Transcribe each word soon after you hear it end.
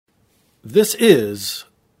This is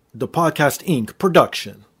the Podcast Inc.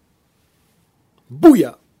 production.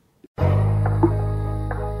 Booyah!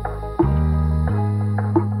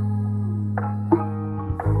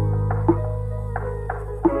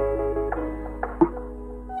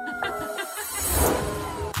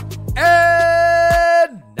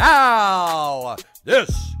 And now,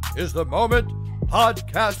 this is the moment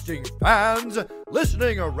podcasting fans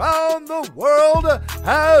listening around the world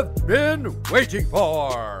have been waiting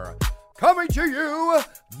for. Coming to you,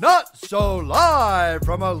 not so live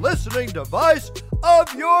from a listening device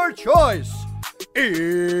of your choice.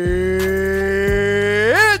 It's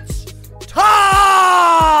time!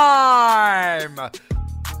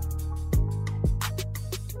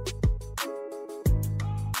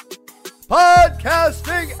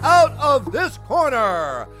 Podcasting out of this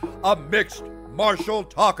corner, a mixed martial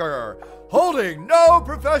talker, holding no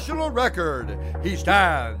professional record. He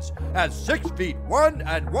stands at 6 feet 1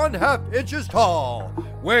 1/2 inches tall,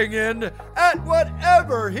 weighing in at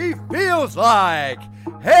whatever he feels like.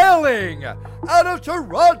 Hailing out of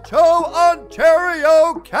Toronto,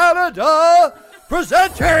 Ontario, Canada,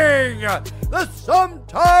 presenting the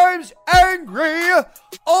sometimes angry,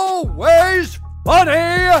 always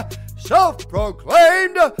funny,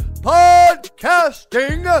 self-proclaimed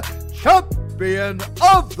podcasting champion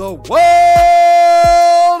of the world,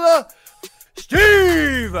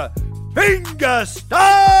 Steve Fingerstyles.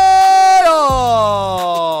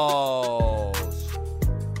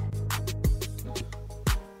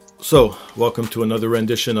 So, welcome to another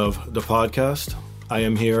rendition of the podcast. I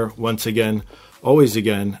am here once again, always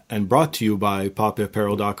again, and brought to you by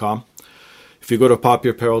poppyapparel.com. If you go to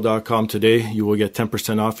poppyapparel.com today, you will get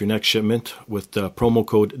 10% off your next shipment with the promo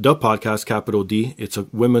code THEPODCAST, capital D. It's a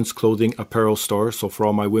women's clothing apparel store, so for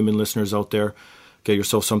all my women listeners out there, get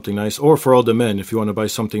yourself something nice. Or for all the men, if you want to buy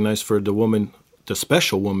something nice for the woman, the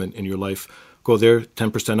special woman in your life, go there,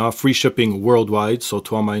 10% off, free shipping worldwide. So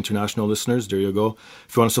to all my international listeners, there you go.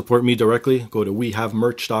 If you want to support me directly, go to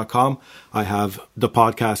wehavemerch.com. I have the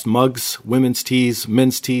podcast mugs, women's tees,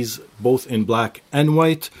 men's tees, both in black and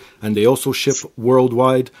white, and they also ship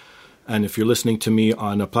worldwide. And if you're listening to me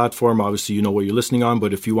on a platform, obviously you know what you're listening on,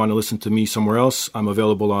 but if you want to listen to me somewhere else, I'm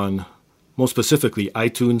available on, most specifically,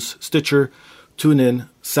 iTunes, Stitcher, TuneIn,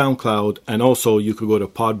 SoundCloud, and also you could go to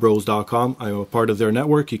podbros.com. I am a part of their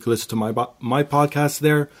network. You can listen to my podcast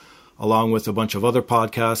there, along with a bunch of other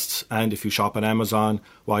podcasts. And if you shop at Amazon,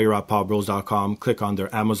 while you're at podbros.com, click on their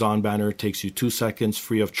Amazon banner. It takes you 2 seconds,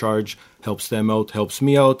 free of charge. Helps them out, helps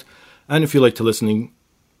me out. And if you like to listening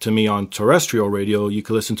to me on terrestrial radio, you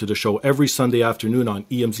can listen to the show every Sunday afternoon on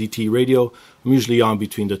EMZT Radio. I'm usually on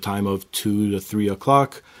between the time of 2 to 3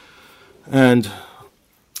 o'clock. And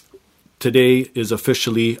today is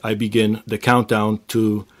officially, I begin the countdown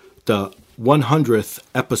to the 100th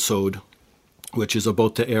episode, which is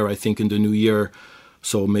about to air, I think, in the new year.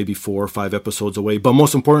 So maybe 4 or 5 episodes away. But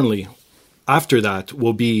most importantly, after that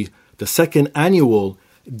will be the second annual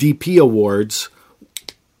DP Awards,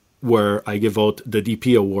 where I give out the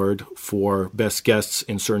DP Award for best guests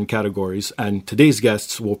in certain categories. And today's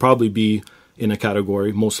guests will probably be in a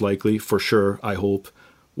category, most likely, for sure, I hope.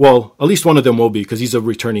 Well, at least one of them will be, because he's a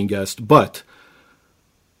returning guest. But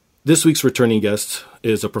this week's returning guest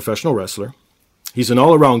is a professional wrestler. He's an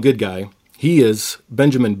all-around good guy. He is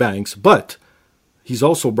Benjamin Banks, but he's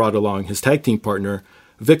also brought along his tag team partner,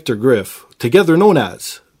 Victor Griff, together known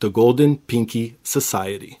as the Golden Pinky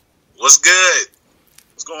Society. What's good?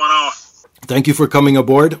 What's going on? Thank you for coming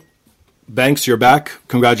aboard. Banks, you're back.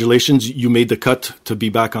 Congratulations. You made the cut to be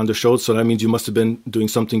back on the show, so that means you must have been doing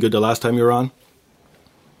something good the last time you were on.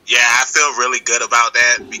 Yeah, I feel really good about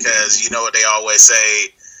that because you know what they always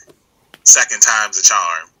say, second time's a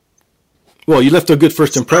charm. Well, you left a good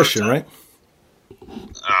first impression, right?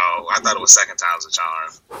 Oh, I thought it was second time's a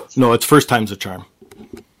charm. No, it's first time's a charm.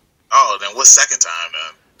 Oh, then what's second time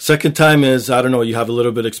then? Second time is, I don't know, you have a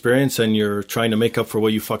little bit of experience and you're trying to make up for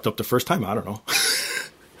what you fucked up the first time. I don't know.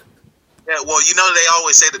 Yeah, well, you know they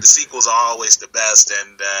always say that the sequels are always the best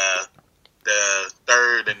and the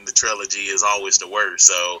third in the trilogy is always the worst,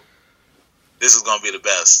 so this is going to be the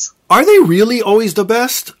best. Are they really always the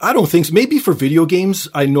best? I don't think so. Maybe for video games,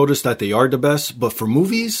 I noticed that they are the best, but for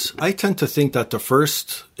movies, I tend to think that the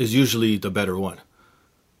first is usually the better one.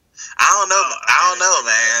 I don't know,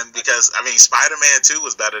 man, because, I mean, Spider-Man 2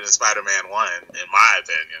 was better than Spider-Man 1, in my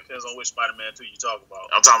opinion. Depends on which Spider-Man 2 you talk about.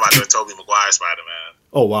 I'm talking about the Tobey Maguire Spider-Man.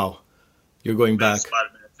 Oh, wow. You're going back.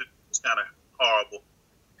 Spider-Man 2 was kind of horrible.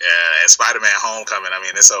 Yeah, and Spider-Man Homecoming, I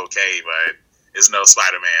mean, it's okay, but it's no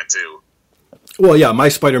Spider-Man 2. Well, yeah, my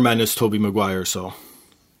Spider-Man is Tobey Maguire, so.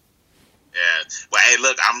 Yeah. Well, hey,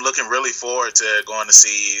 look, I'm looking really forward to going to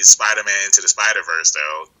see Spider-Man Into the Spider-Verse,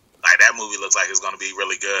 though. Like, that movie looks like it's going to be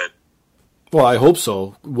really good. Well, I hope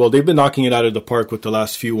so. Well, they've been knocking it out of the park with the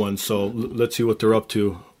last few ones, so let's see what they're up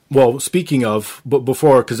to. Well, speaking of, but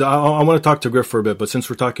before, because I want to talk to Griff for a bit, but since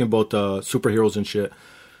we're talking about superheroes and shit,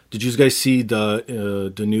 did you guys see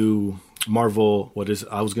the new Marvel,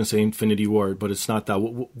 I was going to say Infinity War, but it's not that.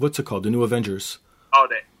 What's it called? The new Avengers. Are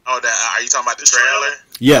you talking about the trailer?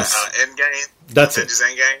 Yes. Endgame? That's Avengers it.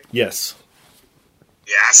 Endgame? Yes.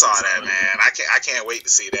 Yeah, I saw that, man. I can't wait to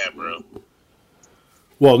see that, bro.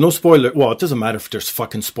 Well, no spoiler. Well, it doesn't matter if there's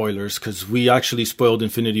fucking spoilers, because we actually spoiled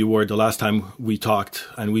Infinity War the last time we talked,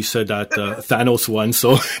 and we said that Thanos won.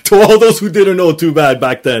 So to all those who didn't know, too bad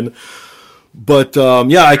back then. But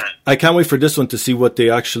yeah, I can't wait for this one to see what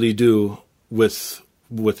they actually do with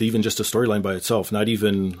even just a storyline by itself, not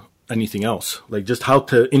even anything else. Like just how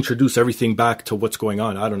to introduce everything back to what's going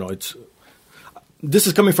on. I don't know. This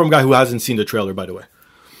is coming from a guy who hasn't seen the trailer, by the way.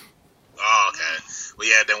 Oh, okay. Well,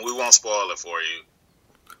 yeah, then we won't spoil it for you.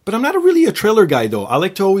 But I'm not really a trailer guy, though. I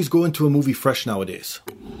like to always go into a movie fresh nowadays.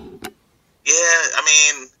 Yeah, I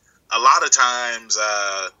mean, a lot of times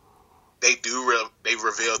they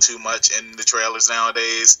reveal too much in the trailers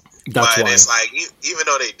nowadays. That's but why. It's like, even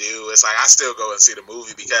though they do, it's like I still go and see the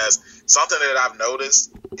movie, because something that I've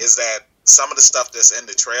noticed is that some of the stuff that's in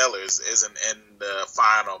the trailers isn't in the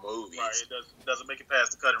final movies. Right, it doesn't make it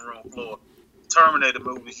past the cutting room floor. Terminator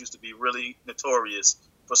movies used to be really notorious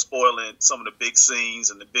for spoiling some of the big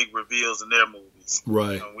scenes and the big reveals in their movies.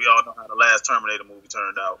 Right. We all know how the last Terminator movie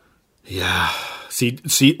turned out. Yeah.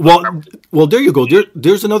 See. Well, there you go.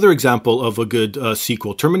 There's another example of a good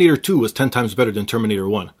sequel. Terminator 2 was 10 times better than Terminator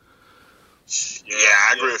 1. Yeah,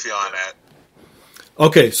 I agree with you on that.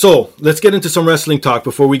 Okay, so let's get into some wrestling talk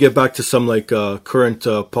before we get back to some current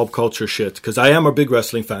pop culture shit. Because I am a big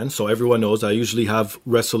wrestling fan, so everyone knows I usually have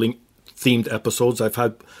wrestling themed episodes. I've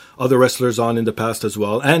had other wrestlers on in the past as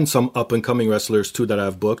well, and some up and coming wrestlers too that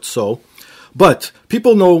I've booked. But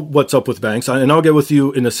people know what's up with Banks, and I'll get with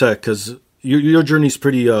you in a sec because your journey's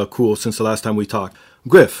pretty cool since the last time we talked.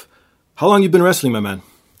 Griff, how long you been wrestling, my man?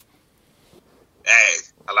 Hey,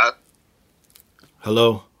 hello?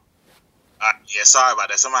 Hello? Yeah, sorry about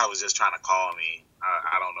that. Somebody was just trying to call me.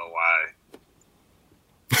 I don't know why.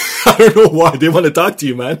 I don't know why. They want to talk to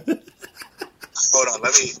you, man. Hold on,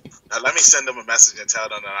 let me send them a message and tell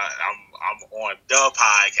them that I'm on the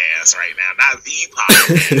podcast right now, not the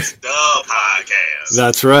podcast, the podcast.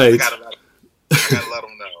 That's right. I gotta let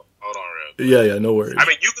them know. Hold on, real. Yeah, no worries. I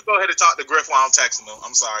mean, you can go ahead and talk to Griff while I'm texting him.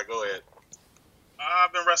 I'm sorry. Go ahead.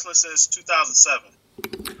 I've been wrestling since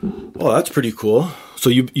 2007. Well, that's pretty cool. So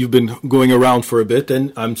you've been going around for a bit,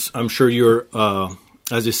 and I'm sure you're,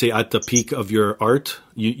 as they say, at the peak of your art.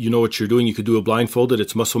 You know what you're doing. You could do it blindfolded.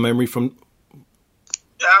 It's muscle memory from.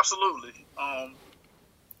 Yeah, absolutely.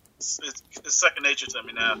 It's second nature to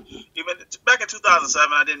me now. Even back in 2007,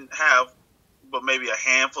 I didn't have but maybe a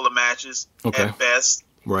handful of matches at best.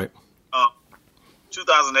 Right.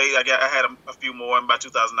 2008, I had a few more, and by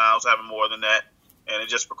 2009, I was having more than that, and it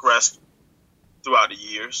just progressed throughout the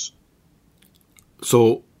years.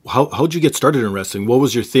 So how'd you get started in wrestling? What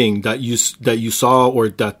was your thing that you saw or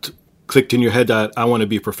that clicked in your head that I want to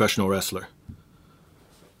be a professional wrestler?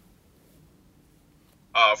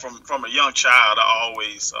 From a young child, I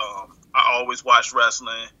always watched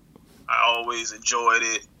wrestling. I always enjoyed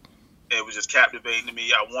it. It was just captivating to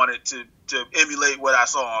me. I wanted to emulate what I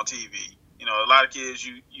saw on TV. You know, a lot of kids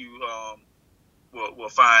you will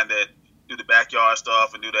find that do the backyard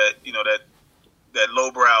stuff and do that, you know, that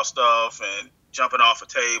lowbrow stuff and jumping off a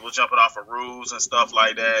table, jumping off of roofs and stuff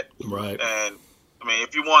like that. Right. And I mean,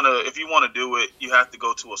 if you want to do it, you have to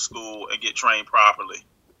go to a school and get trained properly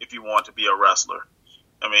if you want to be a wrestler.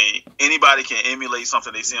 I mean, anybody can emulate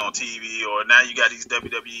something they see on TV, or now you got these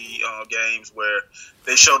WWE games where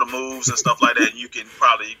they show the moves and stuff like that, and you can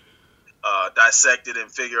probably dissect it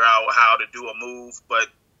and figure out how to do a move. But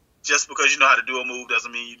just because you know how to do a move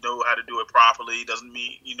doesn't mean you know how to do it properly. Doesn't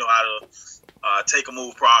mean you know how to take a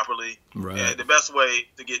move properly. Right. And the best way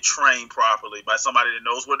to get trained properly by somebody that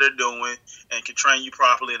knows what they're doing and can train you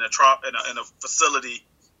properly in a facility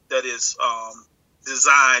that is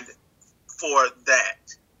designed for that,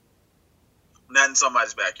 not in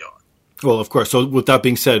somebody's backyard. Well, of course. So with that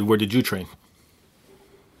being said, where did you train?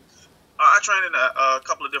 I trained in a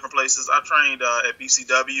couple of different places. I trained at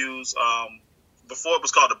BCW's. Before it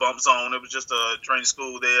was called the Bump Zone. It was just a training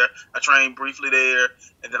school there. I trained briefly there,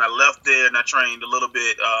 and then I left there and I trained a little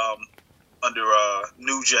bit under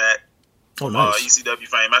New Jack. Oh, nice. ECW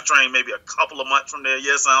fame. I trained maybe a couple of months from there.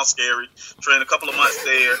 Yeah, it sounds scary. Trained a couple of months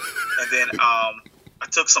there, and then I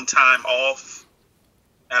took some time off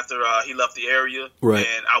after he left the area, right.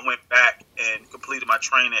 And I went back and completed my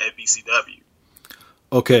training at BCW.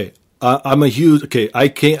 Okay, I'm a huge. Okay,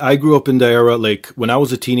 I grew up in the era like when I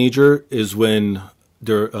was a teenager is when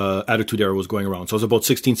their Attitude Era was going around. So I was about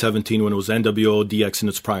 16, 17 when it was NWO, DX in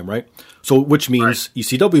its prime, right? So which means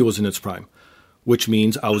ECW was in its prime, which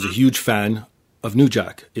means I was a huge fan of New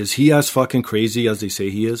Jack. Is he as fucking crazy as they say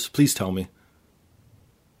he is? Please tell me.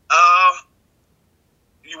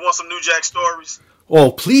 You want some New Jack stories? Oh,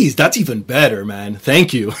 please. That's even better, man.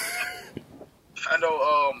 Thank you. I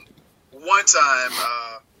know one time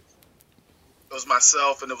it was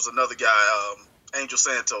myself and there was another guy, Angel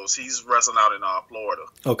Santos. He's wrestling out in Florida.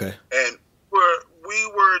 Okay. And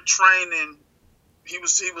we were training. We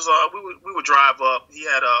would drive up. He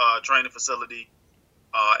had a training facility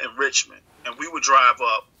in Richmond, and we would drive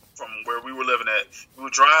up from where we were living at. We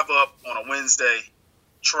would drive up on a Wednesday,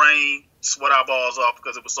 train, sweat our balls off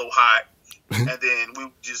because it was so hot, and then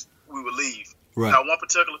we would leave. Right. Now, one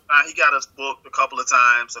particular time, he got us booked a couple of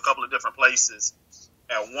times, a couple of different places.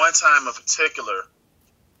 And one time in particular,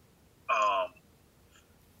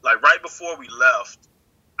 like right before we left,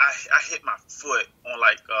 I hit my foot on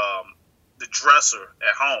the dresser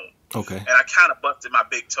at home. Okay. And I kind of busted my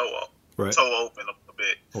big toe up, right. toe open a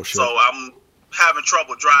bit. Oh, shit. So I'm having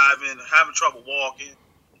trouble driving, having trouble walking,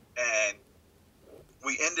 and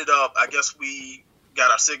we ended up, I guess we got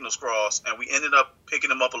our signals crossed, and we ended up picking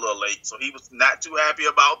him up a little late. So he was not too happy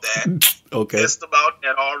about that. Okay. Pissed about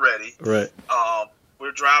that already. Right.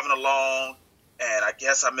 We're driving along, and I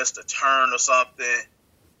guess I missed a turn or something,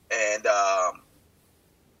 and I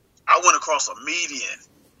went across a median.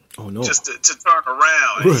 Oh, no. Just to turn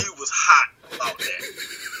around, and right. he was hot about that.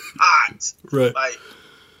 Hot. Right. Like,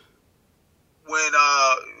 when,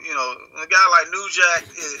 a guy like New Jack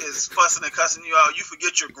is fussing and cussing you out, you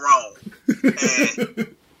forget you're grown.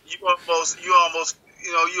 And you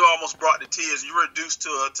almost brought the tears. You're reduced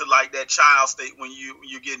to like that child state when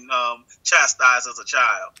you're getting chastised as a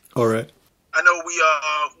child. All right. I know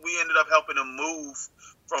we ended up helping him move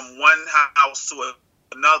from one house to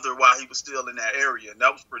another while he was still in that area, and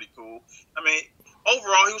that was pretty cool. I mean,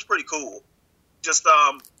 overall, he was pretty cool. Just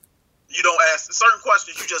you don't ask certain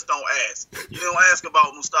questions. You just don't ask. You don't ask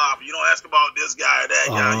about Mustafa. You don't ask about this guy or that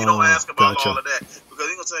guy. You don't ask about all of that because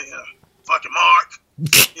he's gonna say, "Fucking Mark,"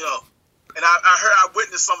 And I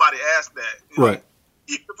witnessed somebody ask that. Right.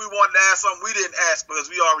 If we wanted to ask something, we didn't ask because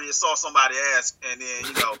we already saw somebody ask, and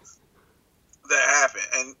then that happened.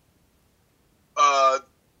 And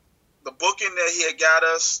the booking that he had got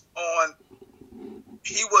us on,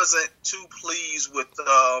 he wasn't too pleased with,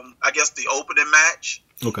 I guess, the opening match.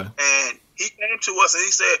 Okay. And he came to us and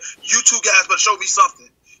he said, "You two guys better show me something."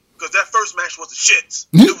 Because that first match was the shits.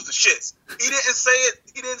 It was the shits. He didn't say it.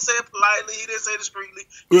 He didn't say it politely. He didn't say it discreetly.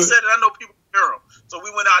 He said it. I know people hear him. So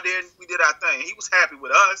we went out there and we did our thing. He was happy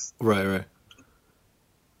with us. Right.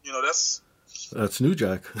 That's New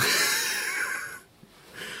Jack.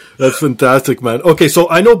 That's fantastic, man. Okay, so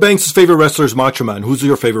I know Banks' favorite wrestler is Macho Man. Who's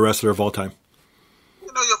your favorite wrestler of all time?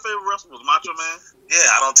 You know your favorite wrestler was Macho Man?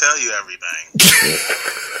 Yeah, I don't tell you everything.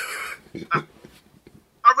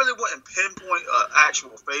 I really wouldn't pinpoint an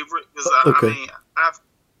actual favorite because I mean, I've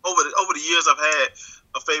over the years I've had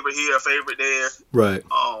a favorite here, a favorite there. Right.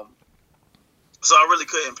 So I really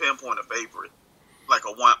couldn't pinpoint a favorite, like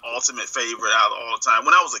a one ultimate favorite out of all the time.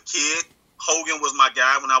 When I was a kid, Hogan was my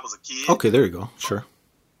guy. When I was a kid. Okay, there you go. Sure.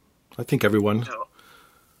 I think everyone. But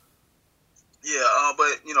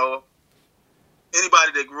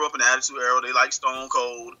anybody that grew up in the Attitude Era, they like Stone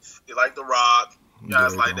Cold, they like The Rock,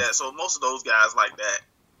 guys like that. So most of those guys like that.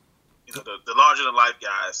 The larger than life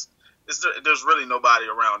guys. There's really nobody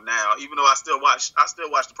around now. Even though I still watch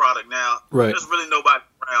the product now. Right. There's really nobody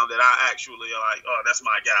around that I actually are like, oh, that's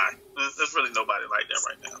my guy. There's really nobody like that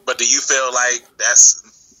right now. But do you feel like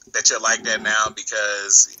that you're like that now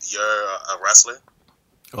because you're a wrestler?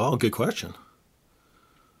 Oh, good question.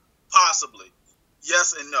 Possibly.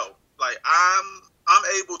 Yes and no. Like I'm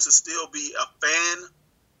able to still be a fan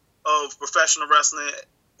of professional wrestling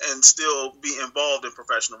and still be involved in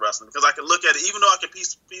professional wrestling because I can look at it, even though I can pick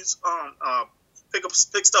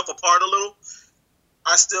stuff apart a little,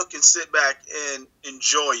 I still can sit back and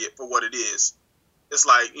enjoy it for what it is. It's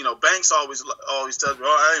like, Banks always tells me,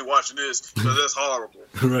 "Oh, I ain't watching this because that's horrible."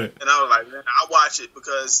 Right. And I was like, man, I watch it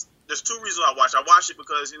because there's two reasons I watch. I watch it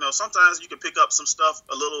because sometimes you can pick up some stuff,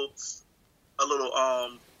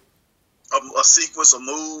 a sequence of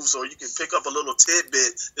moves, or you can pick up a little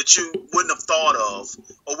tidbit that you wouldn't have thought of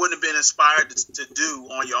or wouldn't have been inspired to do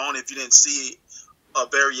on your own if you didn't see a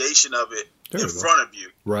variation of it There in you go. front of you.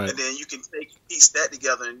 Right. And then you can piece that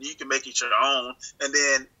together and you can make it your own. And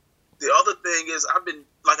then the other thing is,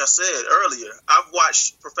 like I said earlier, I've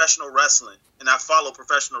watched professional wrestling and I follow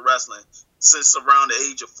professional wrestling since around the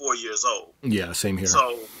age of 4 years old. Yeah, same here.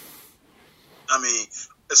 So, I mean,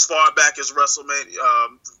 as far back as WrestleMania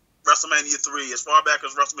 3, as far back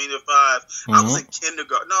as WrestleMania 5, I was in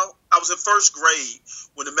kindergarten. No, I was in first grade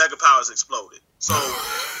when the Mega Powers exploded. So,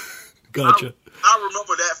 Gotcha. I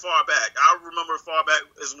remember that far back. I remember far back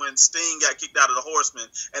is when Sting got kicked out of the Horsemen,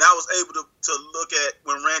 and I was able to look at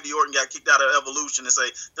when Randy Orton got kicked out of Evolution and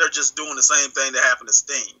say they're just doing the same thing that happened to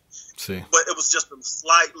Sting. See. But it was just a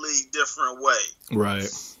slightly different way. Right.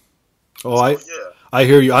 Oh, So, I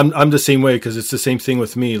hear you. I'm the same way because it's the same thing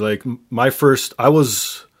with me. Like my first, I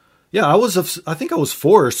think I was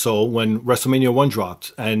 4 or so when WrestleMania 1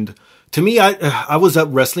 dropped, and to me, I was a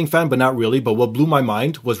wrestling fan, but not really. But what blew my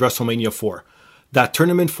mind was WrestleMania 4. That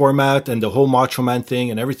tournament format and the whole Macho Man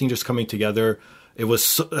thing and everything just coming together. It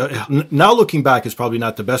was, now looking back, it's probably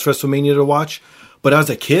not the best WrestleMania to watch. But as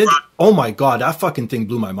a kid, oh my God, that fucking thing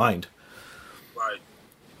blew my mind. Right.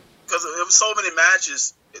 Because there was so many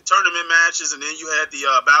matches, tournament matches, and then you had the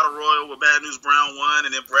Battle Royal where Bad News Brown won,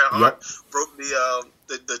 and then Bret Hart broke the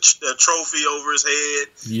trophy over his head.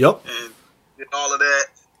 Yep. And did all of that.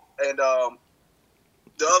 And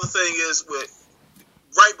the other thing is,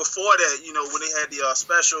 right before that, when they had the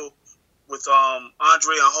special with Andre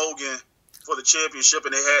and Hogan for the championship,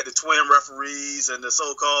 and they had the twin referees and the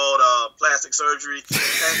so-called plastic surgery.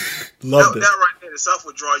 And Loved it. That right there itself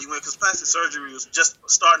would draw you in, because plastic surgery was just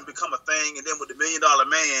starting to become a thing, and then with the $1 Million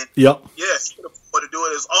Man, Yep. yes, you could afford to do it.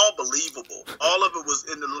 It was all believable. All of it was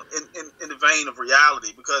in the vein of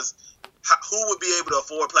reality, because who would be able to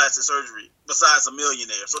afford plastic surgery besides a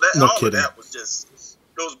millionaire? So that of that was just,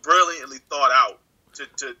 it was brilliantly thought out to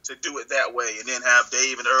do it that way, and then have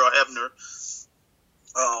Dave and Earl Hebner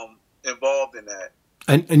involved in that.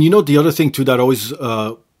 And the other thing too that always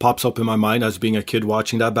pops up in my mind as being a kid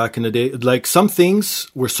watching that back in the day, like some things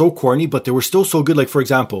were so corny, but they were still so good. Like for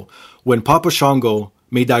example, when Papa Shango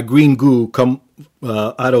made that green goo come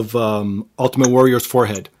out of Ultimate Warrior's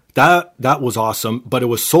forehead, that was awesome, but it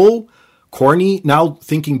was so corny now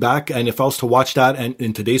thinking back. And if I was to watch that and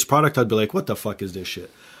in today's product, I'd be like, what the fuck is this shit?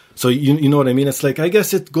 So you know what I mean? It's like, I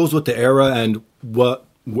guess it goes with the era and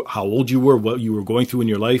how old you were, what you were going through in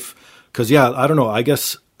your life. Because, yeah, I don't know. I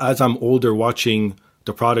guess as I'm older watching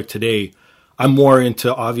the product today, I'm more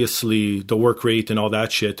into, obviously, the work rate and all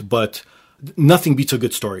that shit. But nothing beats a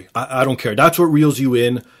good story. I don't care. That's what reels you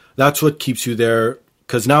in. That's what keeps you there.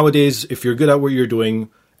 Because nowadays, if you're good at what you're doing,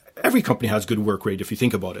 every company has good work rate, if you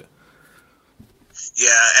think about it.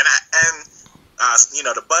 Yeah, and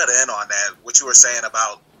to butt in on that, what you were saying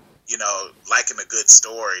about, liking a good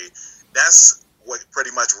story, that's what pretty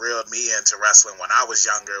much reeled me into wrestling when I was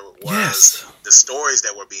younger, was the stories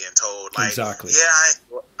that were being told. Like, exactly. Yeah,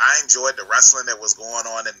 I enjoyed the wrestling that was going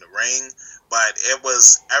on in the ring, but it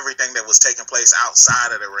was everything that was taking place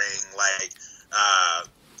outside of the ring, like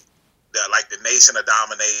the Nation of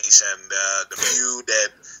Domination, the feud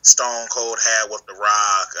that Stone Cold had with The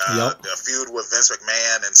Rock, the feud with Vince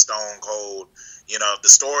McMahon and Stone Cold. The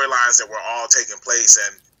storylines that were all taking place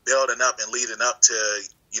and building up and leading up to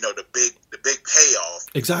the big payoff.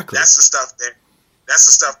 Exactly. That's the stuff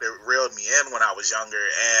that reeled me in when I was younger.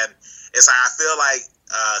 And it's like, I feel like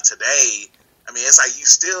today, I mean, it's like you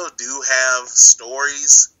still do have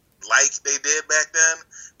stories like they did back then,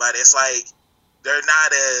 but it's like they're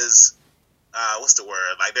not as what's the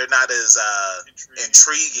word? Like they're not as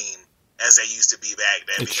intriguing as they used to be back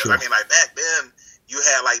then. It's because true. I mean, like back then, you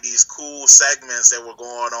had like these cool segments that were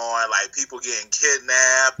going on, like people getting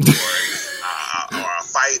kidnapped or a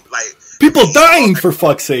fight, like people dying for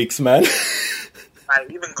fuck's sakes, man. Like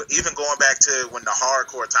even going back to when the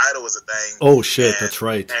hardcore title was a thing. Oh shit, that's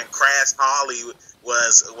right. And Crash Holly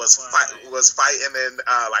was fighting in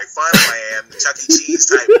like Funland, Chuck E. Cheese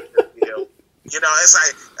type deal.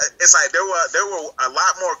 It's like there were a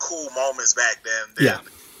lot more cool moments back then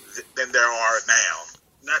than there are now.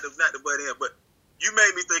 Not to butt in, but you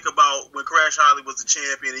made me think about when Crash Holly was the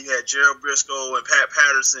champion, and you had Gerald Briscoe and Pat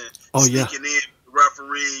Patterson sneaking in, the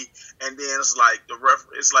referee, and then it's like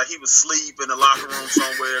it's like he was asleep in the locker room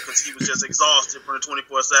somewhere because he was just exhausted from the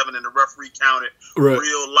 24/7, and the referee counted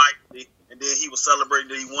real lightly, and then he was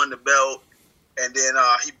celebrating that he won the belt, and then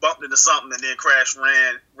he bumped into something, and then Crash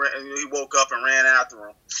ran and he woke up and ran after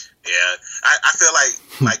him. Yeah, I feel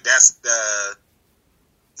like that's the,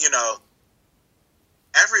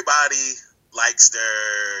 everybody likes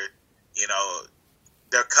their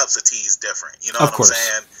cups of tea is different. You know what I'm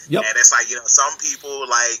saying? Yep. And it's like, some people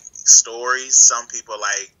like stories, some people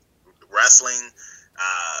like wrestling.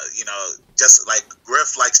 Just like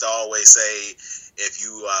Griff likes to always say, if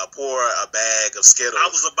you pour a bag of Skittles,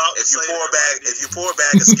 if you pour a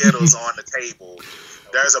bag of Skittles on the table,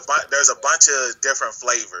 there's a bunch of different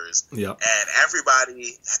flavors, and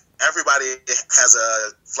everybody has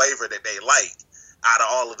a flavor that they like out of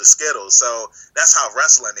all of the Skittles. So that's how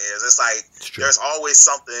wrestling is. It's like there's always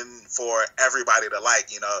something for everybody to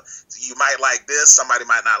like. You might like this, somebody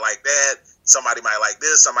might not like that. Somebody might like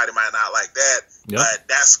this, somebody might not like that. Yep. But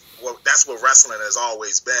that's what wrestling has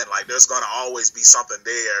always been. Like, there's going to always be something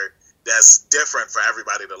there that's different for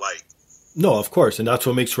everybody to like. No, of course, and that's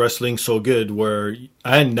what makes wrestling so good.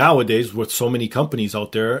 And nowadays, with so many companies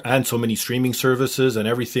out there and so many streaming services and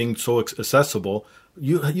everything so accessible,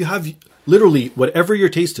 you have literally whatever your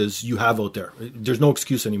taste is, you have out there. There's no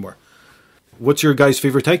excuse anymore. What's your guys'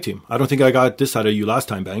 favorite tag team? I don't think I got this out of you last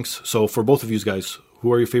time, Banks. So for both of you guys,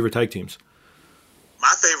 who are your favorite tag teams?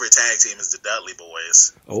 My favorite tag team is the Dudley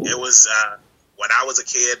Boys. Oh. It was when I was a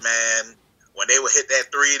kid, man, when they would hit that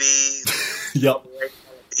 3D. Yep.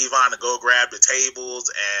 Yvonne to go grab the tables,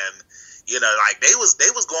 and they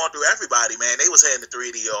was going through everybody, man. They was hitting the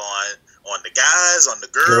 3D on the guys, on the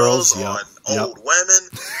girls, on old women.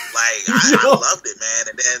 Like, I loved it, man.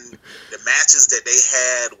 And then the matches that they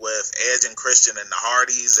had with Edge and Christian and the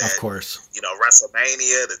Hardys, and, of course,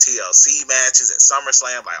 WrestleMania, the TLC matches at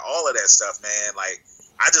SummerSlam, like all of that stuff, man. Like,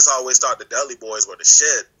 I just always thought the Dudley Boys were the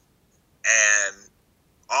shit, and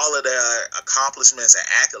all of their accomplishments and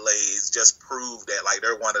accolades just prove that, like,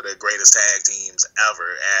 they're one of the greatest tag teams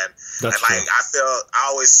ever. And I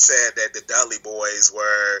always said that the Dudley Boys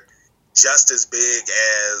were just as big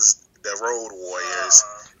as the Road Warriors.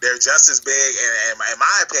 They're just as big, and in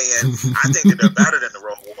my opinion, I think that they're better than the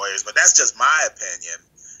Road Warriors, but that's just my opinion.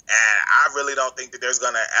 And I really don't think that there's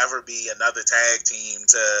going to ever be another tag team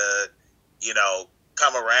to,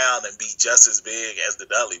 come around and be just as big as the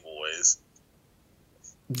Dudley Boys.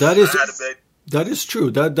 That is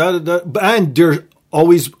true. And they're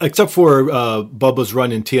always, except for Bubba's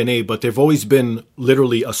run in TNA, but they've always been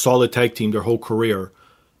literally a solid tag team their whole career.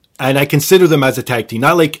 And I consider them as a tag team.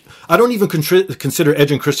 Not like, I don't even consider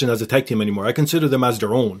Edge and Christian as a tag team anymore. I consider them as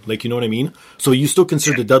their own. Like, you know what I mean? So you still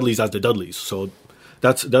consider the Dudleys as the Dudleys. So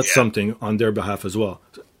that's something on their behalf as well.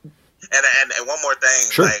 And one more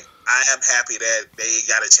thing. Sure. Like, I am happy that they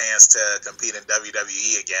got a chance to compete in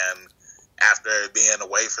WWE again after being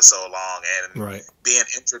away for so long, and being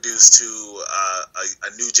introduced to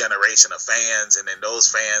a new generation of fans, and then those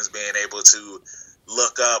fans being able to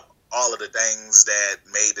look up all of the things that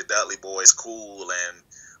made the Dudley Boys cool and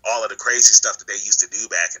all of the crazy stuff that they used to do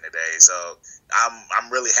back in the day. So I'm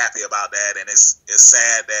really happy about that, and it's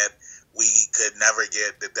sad that we could never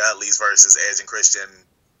get the Dudleys versus Edge and Christian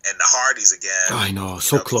and the Hardys again. I know,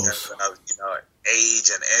 so close. Because of, age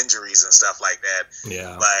and injuries and stuff like that.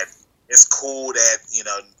 Yeah. But it's cool that,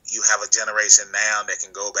 you have a generation now that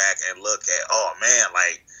can go back and look at, oh man,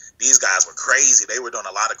 like, these guys were crazy. They were doing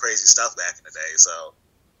a lot of crazy stuff back in the day. So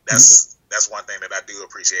that's one thing that I do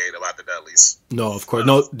appreciate about the Dudleys. No, of course.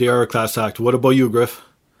 No, they are a class act. What about you, Griff?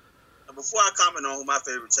 Before I comment on who my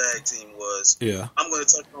favorite tag team was, I'm going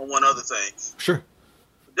to touch on one other thing. Sure.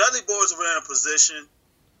 The Dudley Boys were in a position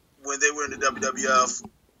when they were in the WWF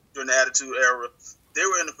during the Attitude Era. They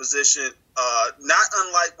were in a position not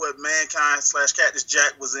unlike what Mankind / Cactus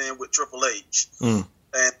Jack was in with Triple H and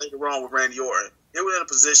later on with Randy Orton. They were in a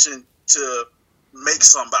position to make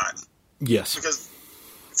somebody. Yes. Because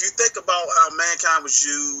if you think about how Mankind was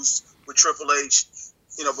used with Triple H,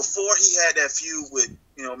 before he had that feud with,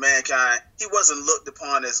 Mankind, he wasn't looked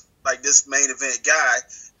upon as like this main event guy.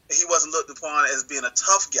 He wasn't looked upon as being a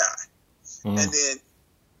tough guy. And then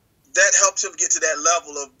that helped him get to that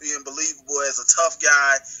level of being believable as a tough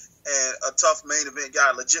guy and a tough main event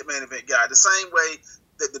guy, legit main event guy. The same way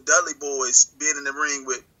that the Dudley Boys being in the ring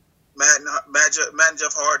with Matt and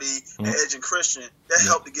Jeff Hardy and Edge and Christian, that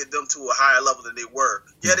helped to get them to a higher level than they were.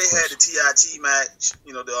 Yeah, they had the TIT match,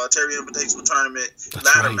 the Terry Invitational Tournament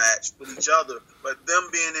ladder match with each other, but them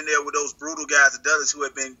being in there with those brutal guys, the Dudleys, who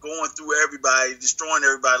had been going through everybody, destroying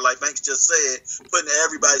everybody, like Banks just said, putting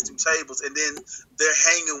everybody through tables, and then they're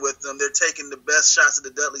hanging with them. They're taking the best shots that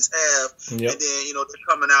the Dudleys have, and then, they're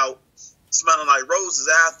coming out smelling like roses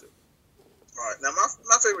after. All right, now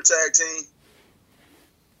my favorite tag team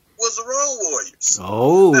was the Road Warriors.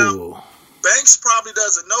 Oh. Now, Banks probably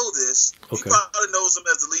doesn't know this. Okay. He probably knows them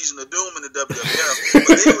as the Legion of Doom in the WWF,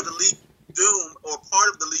 but they were the Legion of Doom, or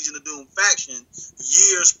part of the Legion of Doom faction,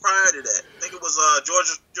 years prior to that. I think it was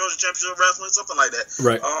Georgia Championship Wrestling, something like that.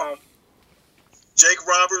 Right. Jake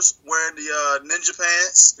Roberts wearing the ninja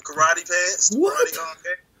pants, the karate pants. What?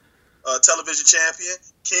 Karate television champion.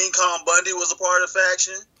 King Kong Bundy was a part of the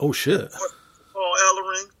faction. Oh shit. Paul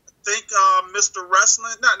Ellering. I think Mr.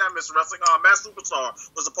 Wrestling, not Mr. Wrestling, Matt Superstar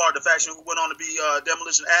was a part of the faction who went on to be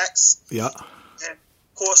Demolition Axe. Yeah. And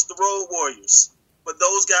of course the Road Warriors. But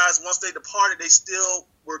those guys, once they departed, they still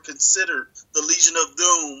were considered the Legion of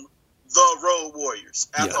Doom, the Road Warriors.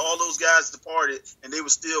 After all those guys departed, and they were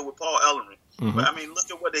still with Paul Ellering. Mm-hmm. But I mean,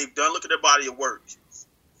 look at what they've done. Look at their body of work.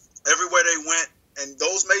 Everywhere they went, and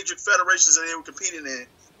those major federations that they were competing in,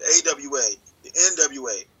 the AWA, the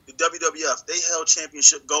NWA, the WWF, they held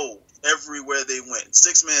championship gold everywhere they went.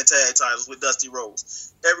 6-man tag titles with Dusty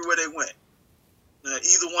Rhodes. Everywhere they went. Now,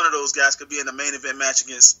 either one of those guys could be in the main event match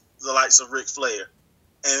against the likes of Ric Flair.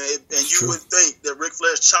 And you would think that Ric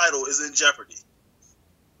Flair's title is in jeopardy.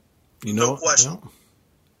 You know, no question. Yeah.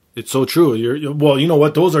 It's so true. Well, you know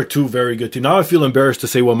what? Those are two very good teams. Now I feel embarrassed to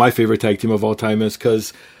say what my favorite tag team of all time is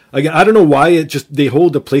because, again, I don't know why they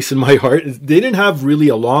hold a place in my heart. They didn't have really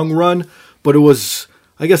a long run, but it was,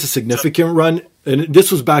 I guess, a significant run. And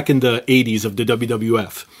this was back in the 80s of the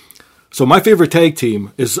WWF. So my favorite tag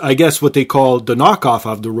team is, I guess, what they call the knockoff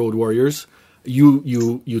of the Road Warriors.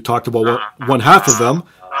 You talked about one half of them.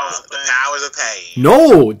 The Powers of Pain.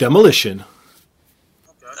 No, Demolition.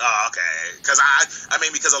 Oh, okay.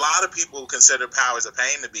 Because a lot of people consider Powers of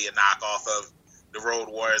Pain to be a knockoff of the Road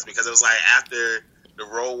Warriors because it was like after the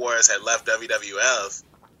Road Warriors had left WWF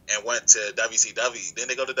and went to WCW. Didn't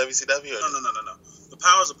they go to WCW? No. The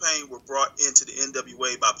Powers of Pain were brought into the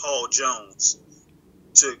NWA by Paul Jones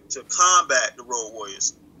to combat the Road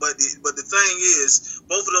Warriors. But the thing is,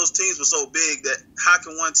 both of those teams were so big that how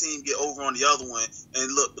can one team get over on the other one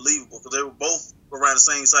and look believable? Because they were both around the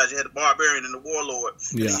same size. You had the Barbarian and the Warlord,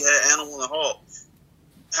 and you had Animal and Hawk.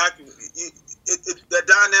 How can that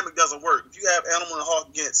dynamic doesn't work? If you have Animal and Hawk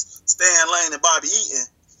against Stan Lane and Bobby Eaton,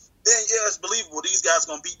 then yeah, it's believable. These guys are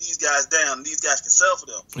gonna beat these guys down, and these guys can sell for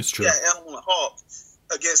them. It's true. Yeah, Animal and Hawk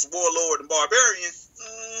against Warlord and Barbarian.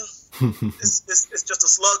 It's just a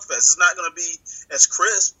slugfest. It's not gonna be as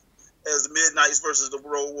crisp as the Midnights versus the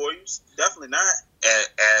Road Warriors. Definitely not.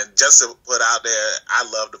 And just to put out there, I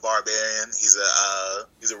love the Barbarian. He's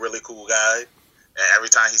a really cool guy. And every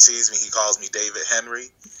time he sees me, he calls me David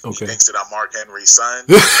Henry. Okay. He thinks that I'm Mark Henry's son.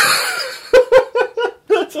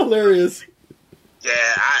 That's hilarious. Yeah,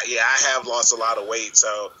 I have lost a lot of weight,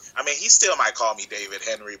 so I mean, he still might call me David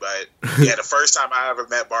Henry, but yeah, the first time I ever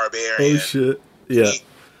met Barbarian, oh shit, yeah.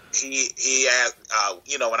 He asked,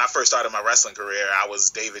 when I first started my wrestling career, I was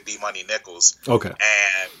David D. Money Nichols. Okay.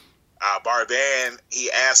 And Barbarian,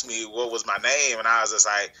 he asked me what was my name, and I was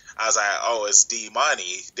like, oh, it's D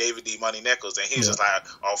Money, David D. Money Nichols, and he's just like,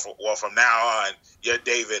 oh, from now on, you're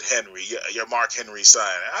David Henry, you're Mark Henry's son.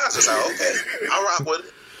 And I was just like, okay, I'll rock with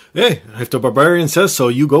it. Hey, if the Barbarian says so,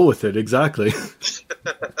 you go with it. Exactly.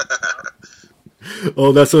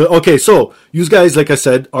 Oh, that's okay. So, you guys, like I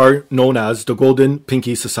said, are known as the Golden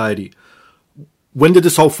Pinky Society. When did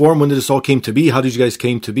this all form? When did this all came to be? How did you guys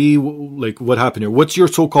came to be? Like, what happened here? What's your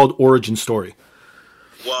so-called origin story?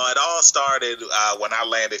 Well, it all started when I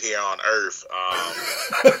landed here on Earth.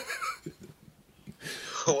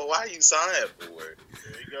 Well, why are you sighing for it?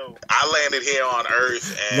 There you go. I landed here on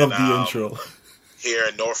Earth and love the intro. Here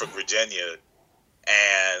in Norfolk, Virginia,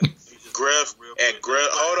 and Griff, and Griff,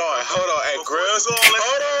 hold on, and Griff, hold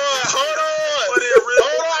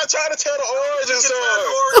on, I'm trying to tell the origin story.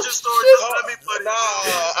 Let me put it. No, all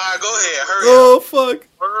right, go ahead, hurry up. Oh, fuck.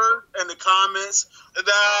 Her in the comments.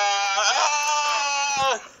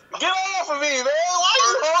 Get off of me, man. Why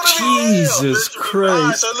are you holding me? Jesus Christ. All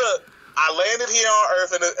right, so look, I landed here on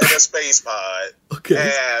Earth in a space pod. Okay.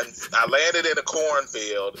 And I landed in a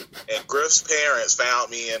cornfield, and Griff's parents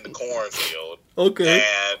found me in the cornfield. Okay.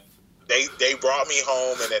 And they brought me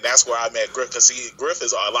home, and then that's where I met Griff, because Griff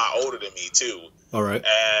is a lot older than me, too. All right.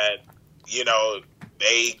 And,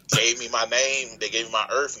 they gave me my name. They gave me my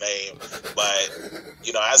Earth name. But,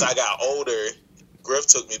 as I got older, Griff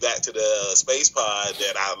took me back to the space pod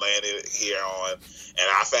that I landed here on, and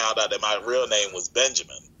I found out that my real name was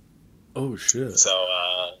Benjamin. Oh, shit. So,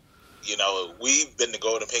 we've been the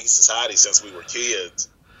Golden Pinky Society since we were kids.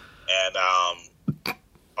 And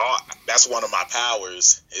that's one of my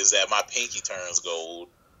powers, is that my pinky turns gold.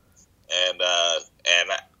 And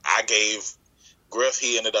I gave Griff,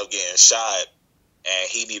 he ended up getting shot, and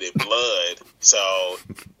he needed blood. So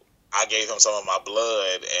I gave him some of my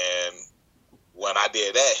blood, and when I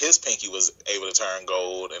did that, his pinky was able to turn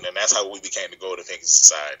gold, and then that's how we became the Golden Pinky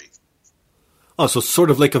Society. Oh, so sort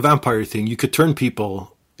of like a vampire thing. You could turn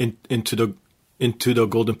people into the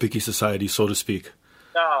Golden Pinky Society, so to speak.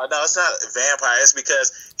 No, it's not a vampire. It's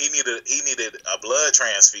because he needed a blood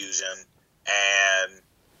transfusion, and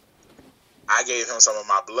I gave him some of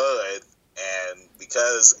my blood, and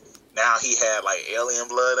because now he had like alien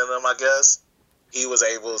blood in him, I guess, he was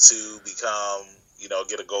able to become,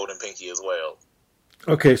 get a golden pinky as well.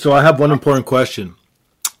 Okay, so I have one important question.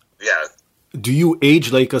 Yeah. Do you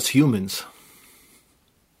age like us humans?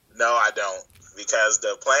 No, I don't. Because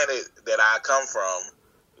the planet that I come from,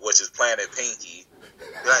 which is Planet Pinky,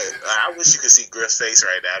 I wish you could see Griff's face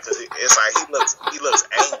right now, because it's like he looks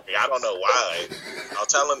angry. I don't know why. I'm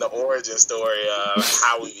telling the origin story of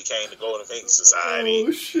how we became the Golden Pinky Society.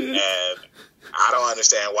 Oh, shit. And I don't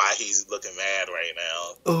understand why he's looking mad right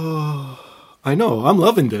now. Oh, I know. I'm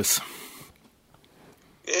loving this.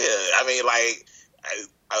 Yeah, I mean, like,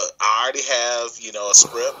 I already have, a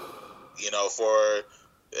script, for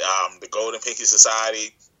the Golden Pinky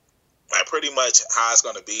Society. Like, pretty much how it's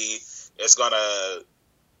going to be. It's going to,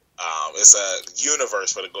 it's a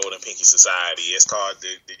universe for the Golden Pinky Society. It's called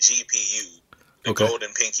the GPU, the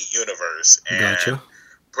Golden Pinky Universe. And gotcha.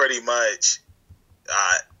 Pretty much,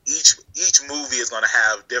 each movie is going to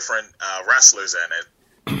have different wrestlers in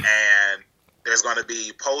it. And there's going to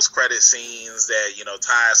be post-credit scenes that,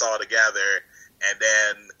 tie us all together. And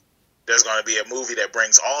then there's going to be a movie that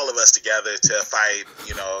brings all of us together to fight,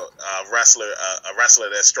 a wrestler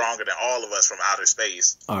that's stronger than all of us from outer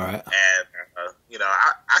space. All right. And,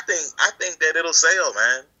 I think that it'll sell,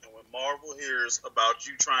 man. And when Marvel hears about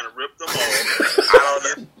you trying to rip them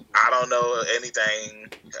off, I don't know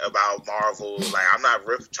anything about Marvel. Like, I'm not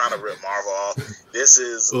trying to rip Marvel off. This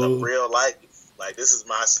is a real life. Like, this is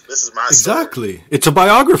my exactly. story. It's a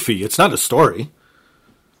biography. It's not a story.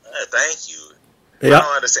 Thank you. Yeah. I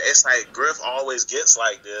don't understand. It's like Griff always gets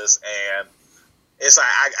like this, and it's like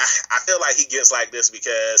I feel like he gets like this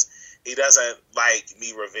because he doesn't like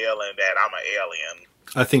me revealing that I'm an alien.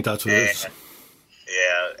 I think that's what it is.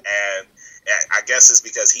 Yeah, and I guess it's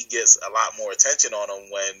because he gets a lot more attention on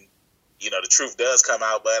him when, the truth does come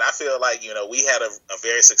out. But I feel like, we had a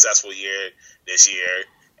very successful year this year,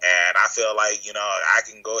 and I feel like, I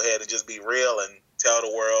can go ahead and just be real and tell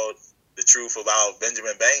the world the truth about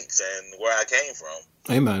Benjamin Banks and where I came from.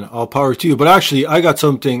 Hey, man, all power to you. But actually, I got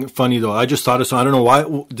something funny, though. I just thought of something. I don't know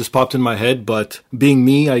why this popped in my head, but being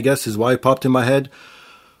me, I guess, is why it popped in my head.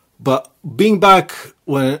 But being back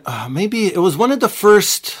when, maybe it was one of the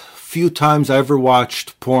first few times I ever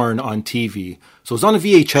watched porn on TV. So it was on a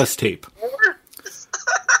VHS tape.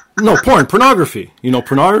 No, pornography. You know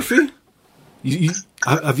pornography?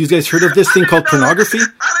 Have you guys heard of this thing called pornography? I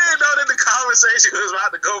didn't know that the conversation was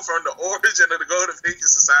about to go from the origin of the Golden Pinky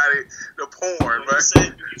Society to porn. But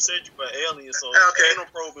you said you were alien, so anal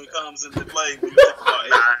probing comes into play when you talk about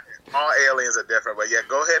aliens. All aliens are different, but yeah,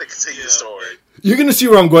 go ahead and continue the story. You're going to see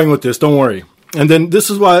where I'm going with this, don't worry. And then this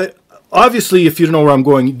is why, obviously, if you don't know where I'm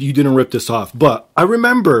going, you didn't rip this off. But I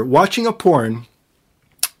remember watching a porn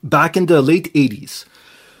back in the late 80s.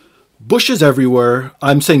 Bushes everywhere.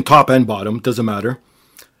 I'm saying top and bottom, doesn't matter.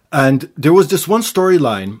 And there was this one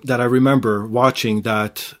storyline that I remember watching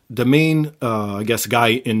that the main,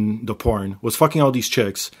 guy in the porn was fucking all these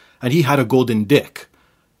chicks, and he had a golden dick.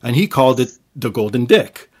 And he called it the golden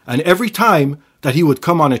dick. And every time that he would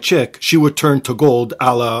come on a chick, she would turn to gold,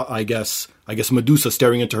 a la, I guess Medusa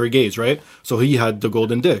staring into her gaze, right? So he had the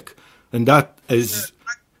golden dick. And that is...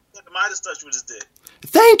 The Midas touch with his dick.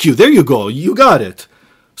 Thank you. There you go. You got it.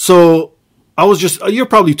 So I was just, you're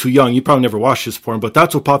probably too young. You probably never watched this porn, but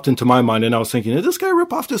that's what popped into my mind. And I was thinking, did this guy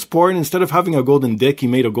rip off this porn? Instead of having a golden dick, he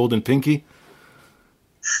made a golden pinky.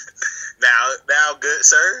 Now, good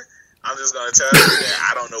sir, I'm just going to tell you that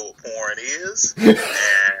I don't know what porn is. And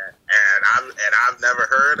I've never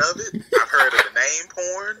heard of it. I've heard of the name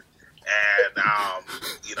porn. And,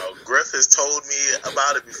 Griff has told me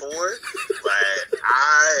about it before. But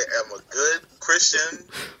I am a good Christian,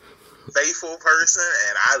 faithful person,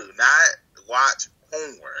 and I do not watch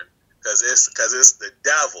porn because it's the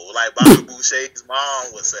devil, like Bobby Boucher's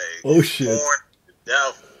mom would say. Oh shit! Porn is the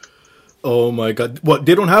devil. Oh my god! What,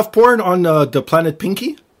 they don't have porn on the Planet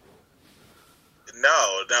Pinky?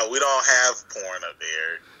 No, we don't have porn up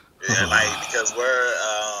there. Yeah, because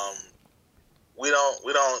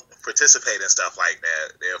we don't participate in stuff like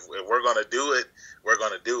that. If we're gonna do it, we're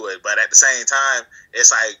gonna do it. But at the same time,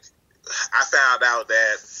 it's like I found out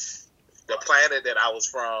that the planet that I was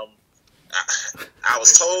from, I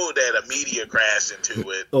was told that a meteor crashed into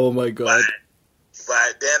it. Oh my god!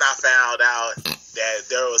 But then I found out that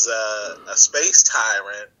there was a space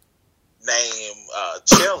tyrant named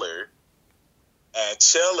Chiller, and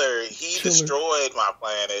Chiller destroyed my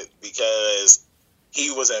planet because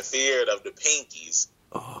he was in fear of the Pinkies.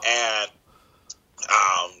 Oh. And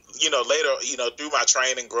later, through my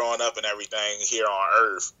training growing up and everything here on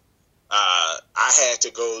Earth, I had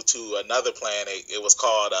to go to another planet. It was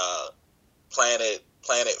called Planet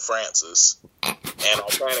Francis, and on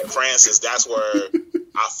Planet Francis, that's where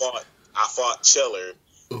I fought Chiller,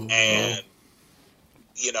 and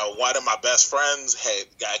you know, one of my best friends had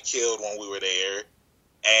got killed when we were there,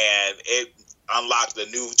 and it unlocked the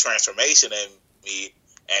new transformation in me,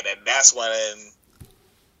 and then that's when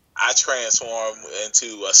I transformed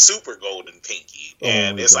into a super golden pinky,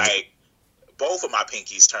 and it's like both of my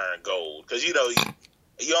pinkies turned gold, because you know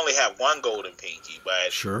you only have one golden pinky,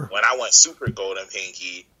 but when I went super golden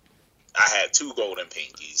pinky, I had two golden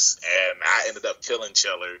pinkies, and I ended up killing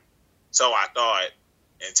Chiller. So I thought,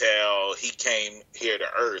 until he came here to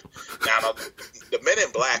Earth. Now the Men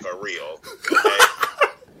in Black are real, okay?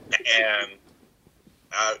 And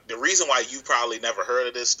the reason why you probably never heard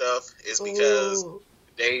of this stuff is because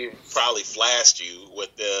they probably flashed you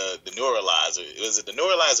with the neuralizer. Was it the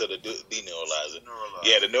neuralizer or the deneuralizer?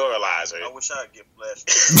 Yeah, the neuralizer. I wish I'd get flashed.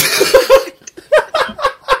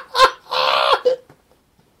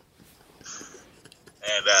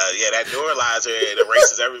 And that neuralizer, it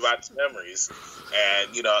erases everybody's memories.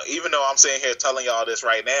 And you know, even though I'm sitting here telling y'all this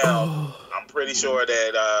right now, I'm pretty sure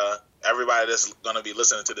that everybody that's going to be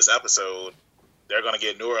listening to this episode, they're going to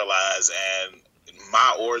get neuralized. And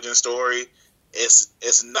my origin story,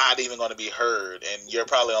 it's not even going to be heard, and you're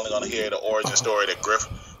probably only going to hear the origin story that Griff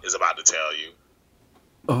is about to tell you.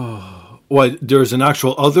 What? There's an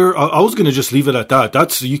actual other? I was going to just leave it at that.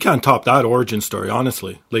 That's, you can't top that origin story,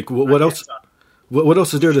 honestly. Like, what else? What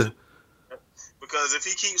else is there to? Because if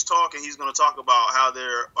he keeps talking, he's going to talk about how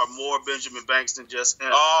there are more Benjamin Banks than just him.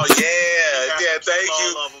 Oh yeah. Thank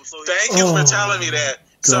you. Thank you for telling me that.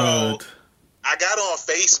 God. So I got on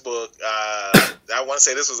Facebook. I want to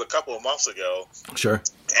say this was a couple of months ago. Sure.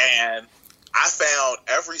 And I found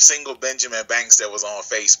every single Benjamin Banks that was on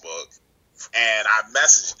Facebook, and I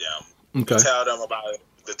messaged them to tell them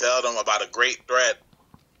about a great threat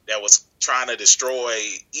that was trying to destroy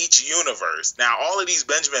each universe. Now, all of these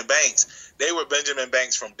Benjamin Banks, they were Benjamin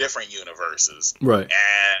Banks from different universes. Right.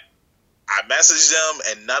 And I messaged them,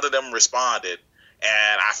 and none of them responded.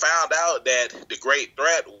 And I found out that the great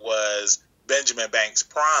threat was Benjamin Banks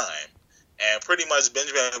Prime. And pretty much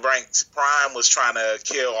Benjamin Banks Prime was trying to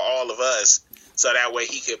kill all of us so that way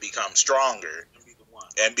he could become stronger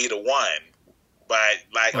and be the one. But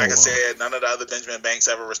like I said, none of the other Benjamin Banks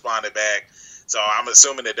ever responded back. So I'm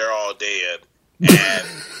assuming that they're all dead, and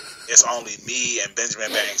it's only me and Benjamin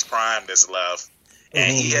Banks Prime that's left.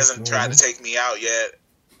 And he hasn't tried to take me out yet.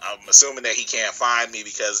 I'm assuming that he can't find me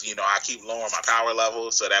because, you know, I keep lowering my power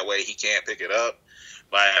level so that way he can't pick it up.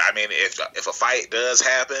 But I mean, if a fight does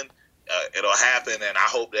happen, it'll happen, and I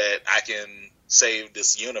hope that I can save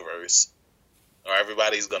this universe, or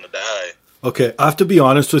everybody's gonna die. Okay, I have to be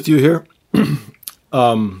honest with you here.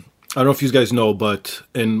 I don't know if you guys know, but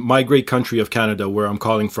in my great country of Canada, where I'm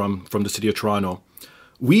calling from the city of Toronto,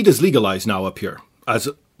 weed is legalized now up here as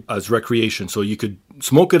recreation. So you could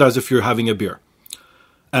smoke it as if you're having a beer.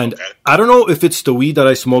 And I don't know if it's the weed that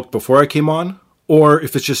I smoked before I came on, or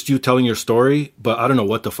if it's just you telling your story, but I don't know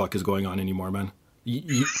what the fuck is going on anymore, man.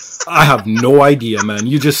 I have no idea, man.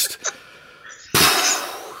 You just...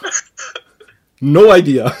 no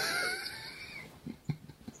idea.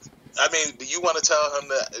 I mean, do you want to tell him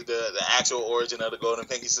the actual origin of the Golden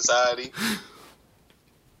Pinky Society?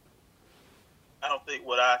 I don't think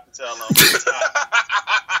what I can tell him is the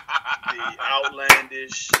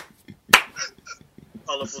outlandish,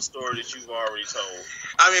 colorful story that you've already told.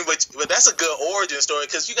 I mean, but that's a good origin story,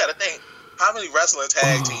 because you got to think, how many wrestling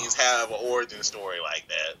tag teams have an origin story like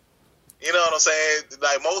that? You know what I'm saying?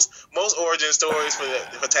 Like most origin stories for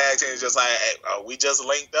tag teams, just like, hey, we just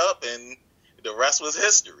linked up and the rest was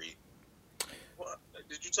history.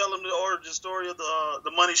 Did you tell him the origin story of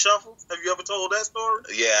the Money Shuffle? Have you ever told that story?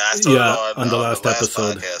 Yeah, I told it on the last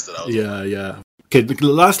episode. Podcast that I was on. Yeah. Okay, the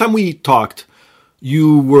last time we talked,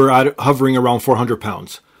 you were hovering around 400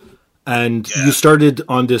 pounds. And you started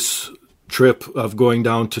on this trip of going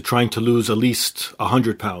down to trying to lose at least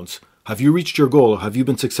 100 pounds. Have you reached your goal? Have you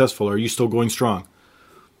been successful? Are you still going strong?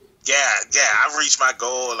 Yeah, I've reached my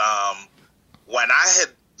goal. When I had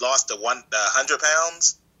lost the 100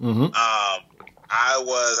 pounds, I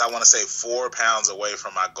want to say 4 pounds away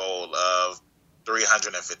from my goal of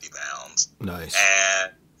 350 pounds. Nice.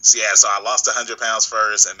 And so I lost 100 pounds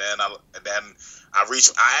first, and then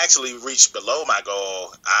I actually reached below my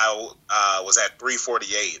goal. I was at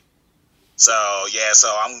 348. So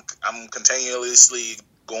I'm continuously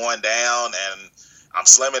going down, and I'm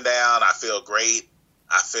slimming down. I feel great.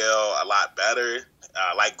 I feel a lot better.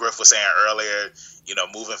 Like Griff was saying earlier, you know,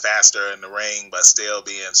 moving faster in the ring, but still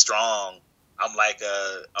being strong. I'm like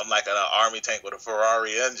an army tank with a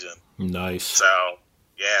Ferrari engine. Nice. So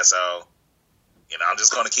I'm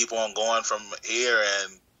just gonna keep on going from here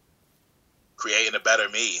and creating a better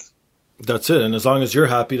me. That's it. And as long as you're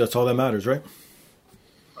happy, that's all that matters, right?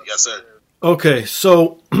 Yes, sir. Okay,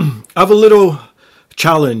 so I have a little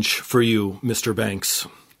challenge for you, Mr. Banks.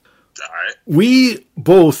 All right. We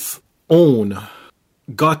both own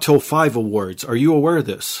Got Till 5 awards. Are you aware of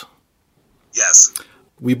this? Yes.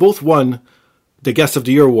 We both won the Guest of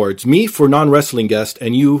the Year awards. Me for non-wrestling guest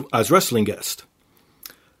and you as wrestling guest.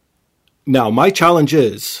 Now, my challenge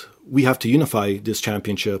is we have to unify this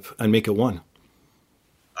championship and make it one.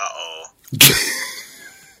 Uh-oh.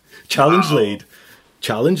 Challenge laid.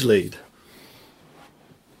 Challenge laid.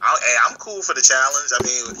 Hey, I'm cool for the challenge. I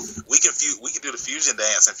mean, we can do the fusion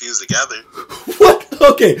dance and fuse together. What?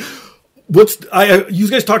 Okay. You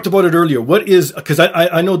guys talked about it earlier. What is, because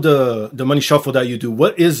I know the money shuffle that you do.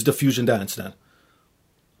 What is the fusion dance then?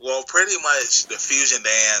 Well, pretty much the fusion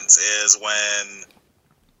dance is when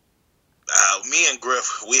me and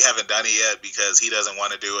Griff, we haven't done it yet because he doesn't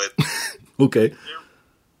want to do it. Okay.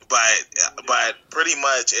 But pretty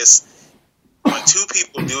much it's when two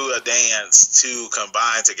people do a dance to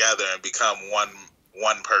combine together and become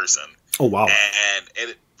one person. Oh, wow. And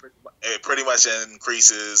it pretty much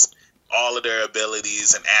increases all of their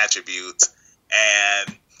abilities and attributes.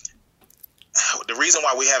 And the reason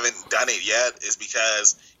why we haven't done it yet is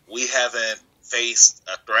because we haven't faced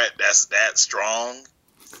a threat that's that strong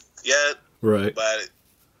yet. Right. But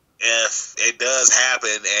if it does happen,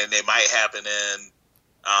 and it might happen in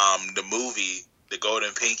the movie, the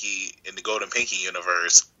Golden Pinky, in the Golden Pinky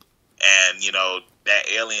universe, and that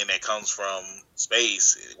alien that comes from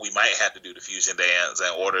space, we might have to do the fusion dance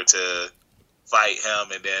in order to fight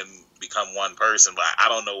him and then become one person. But I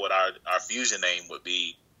don't know what our fusion name would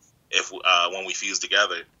be if when we fuse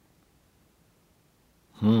together.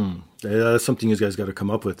 That's something you guys got to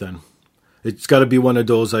come up with then. It's got to be one of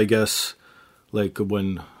those, I guess, like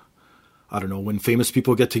when, I don't know, when famous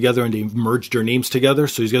people get together and they merge their names together.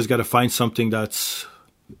 So you guys got to find something that's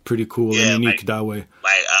pretty cool and unique that way.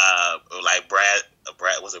 Like Brad,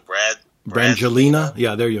 was it Brad? Brangelina?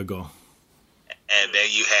 Yeah, there you go. And then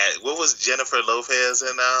you had, what was Jennifer Lopez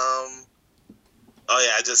and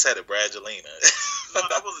I just said it, Brangelina. No,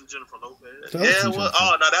 that wasn't Jennifer Lopez.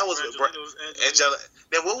 That was Angela.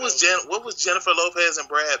 Then what was Jennifer Lopez and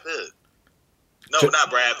Brad Pitt? No, not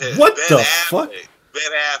Brad Pitt. What Ben the Affleck. fuck?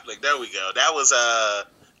 Ben Affleck. There we go. That was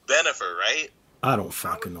Bennifer, right? I don't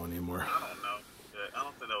fucking know anymore. I don't know. Yeah, I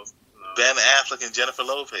don't think that was. No. Ben Affleck and Jennifer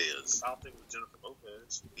Lopez. I don't think it was Jennifer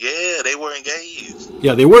Lopez. Yeah, they were engaged.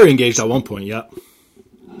 Yeah, they were engaged at one point. Yeah.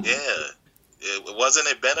 Yeah. Wasn't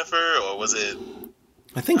it Bennifer or was it?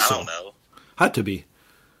 I think so. I don't know. Had to be.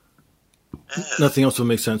 Yeah. Nothing else would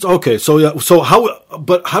make sense. Okay, so yeah,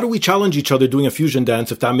 how do we challenge each other doing a fusion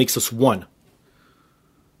dance if that makes us one?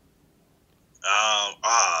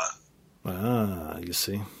 You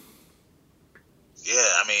see. Yeah,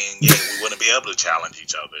 I mean, we wouldn't be able to challenge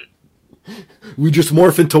each other. We just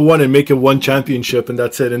morph into one and make it one championship, and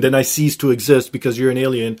that's it. And then I cease to exist because you're an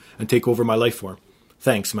alien and take over my life form.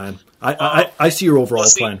 Thanks, man. I see your overall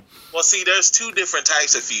plan. Well, see, there's two different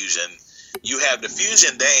types of fusion. You have the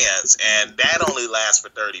fusion dance, and that only lasts for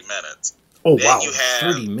 30 minutes. Oh, then wow, you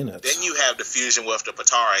have, 30 minutes. Then you have the fusion with the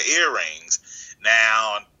Patara earrings.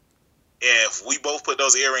 Now, if we both put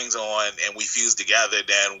those earrings on and we fuse together,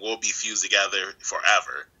 then we'll be fused together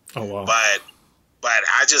forever. Oh, wow. But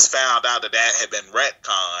I just found out that had been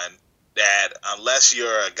retconned, that unless you're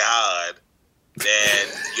a god, then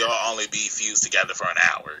you'll only be fused together for an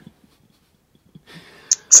hour.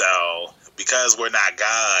 So, because we're not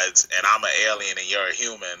gods, and I'm an alien and you're a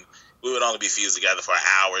human, we would only be fused together for an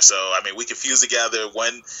hour. So, I mean, we can fuse together,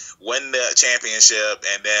 win the championship,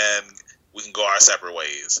 and then we can go our separate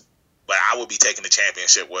ways. But I would be taking the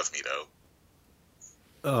championship with me,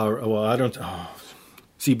 though. Well, I don't...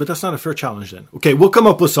 See, but that's not a fair challenge then. Okay, we'll come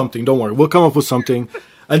up with something. Don't worry. We'll come up with something,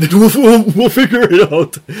 and then we'll figure it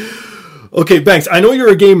out. Okay, Banks, I know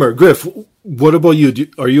you're a gamer. Griff, what about you?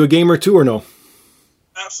 Are you a gamer too or no?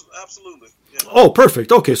 Absolutely. Yeah. Oh,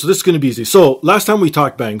 perfect. Okay, so this is going to be easy. So last time we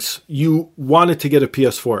talked, Banks, you wanted to get a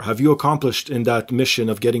PS4. Have you accomplished in that mission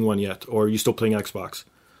of getting one yet, or are you still playing Xbox?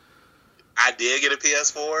 I did get a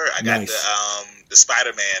PS4. I got the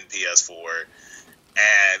Spider-Man PS4.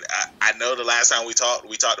 And I know the last time we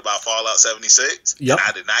talked about Fallout 76. Yep. And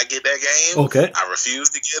I did not get that game. Okay. I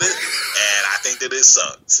refused to get it, and I think that it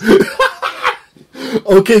sucks.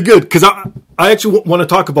 Okay, good. Because I actually want to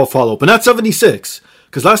talk about Fallout, but not 76.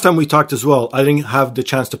 Because last time we talked as well, I didn't have the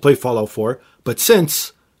chance to play Fallout 4. But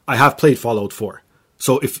since I have played Fallout 4.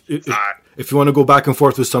 So if if you want to go back and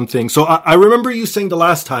forth with something. So I remember you saying the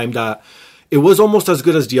last time that it was almost as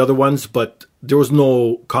good as the other ones, but there was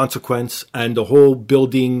no consequence, and the whole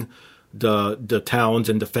building the towns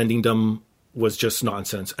and defending them was just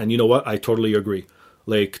nonsense. And you know what? I totally agree.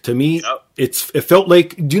 Like, to me, it felt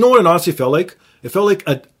like, do you know what it honestly felt like? It felt like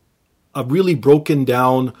a really broken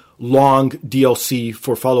down, long DLC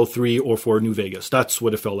for Fallout 3 or for New Vegas. That's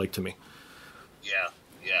what it felt like to me. Yeah.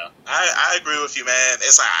 I agree with you, man.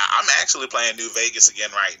 It's like, I'm actually playing New Vegas again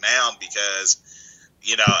right now because,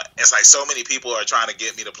 you know, it's like so many people are trying to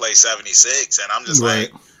get me to play 76, and I'm just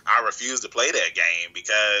like, I refuse to play that game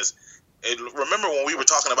because remember when we were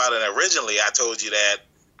talking about it originally, I told you that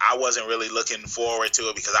I wasn't really looking forward to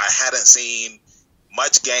it because I hadn't seen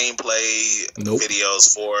much gameplay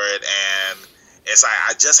videos for it, and it's like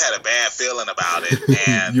I just had a bad feeling about it.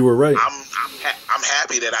 And you were right. I'm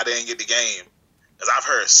happy that I didn't get the game because I've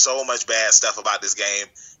heard so much bad stuff about this game,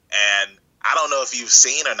 and I don't know if you've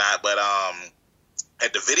seen or not, but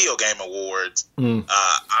at the Video Game Awards,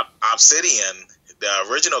 Obsidian,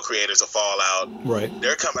 the original creators of Fallout,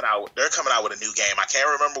 they're coming out with a new game. I can't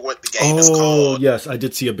remember what the game is called. Yes, I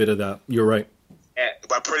did see a bit of that. You're right.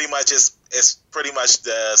 But pretty much it's pretty much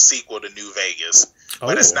the sequel to New Vegas,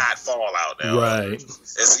 but it's not Fallout though. Right.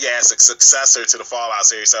 It's a successor to the Fallout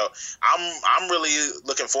series. So I'm really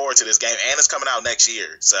looking forward to this game, and it's coming out next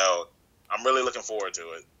year. So I'm really looking forward to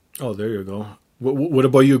it. Oh, there you go. What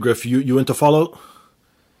about you, Griff? You into Fallout?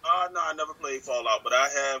 No, I never played Fallout, but I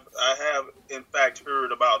have in fact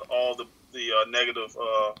heard about all the negative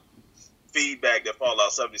feedback that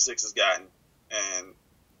Fallout 76 has gotten, and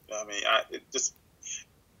I mean,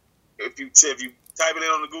 if you type it in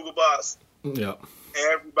on the Google box,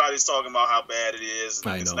 everybody's talking about how bad it is.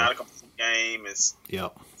 It's not a complete game.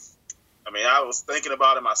 I mean, I was thinking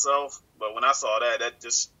about it myself, but when I saw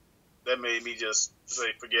that made me just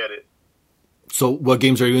say, forget it. So what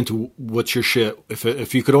games are you into? What's your shit?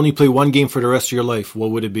 If you could only play one game for the rest of your life, what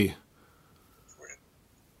would it be?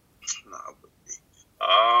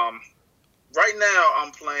 Right now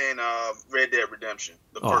I'm playing Red Dead Redemption,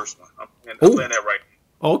 the first one. I'm playing that right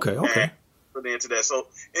now. Okay. And really into that. So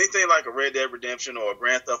anything like a Red Dead Redemption or a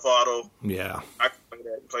Grand Theft Auto, I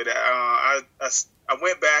can play that. I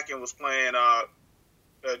went back and was playing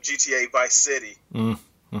GTA Vice City.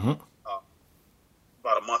 Mm-hmm.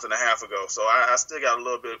 About a month and a half ago, so I still got a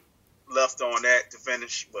little bit left on that to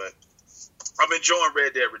finish, but I'm enjoying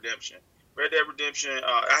Red Dead Redemption. Red Dead Redemption,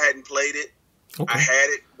 I hadn't played it. I had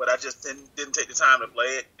it, but I just didn't take the time to play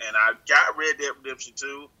it, and I got Red Dead Redemption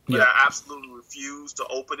 2, but I absolutely refuse to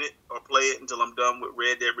open it or play it until I'm done with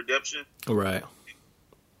Red Dead Redemption. Right.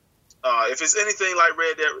 If it's anything like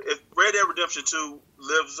if Red Dead Redemption 2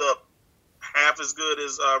 lives up half as good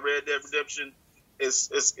as Red Dead Redemption, it's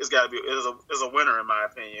got to be is a winner in my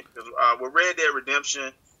opinion. Because with Red Dead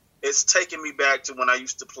Redemption, it's taking me back to when I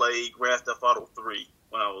used to play Grand Theft Auto 3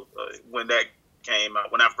 when that came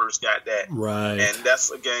out, when I first got that. Right. And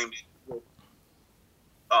that's a game.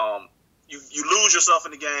 You lose yourself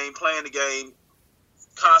in the game, playing the game,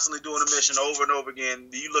 constantly doing a mission over and over again.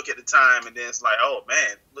 You look at the time, and then it's like, oh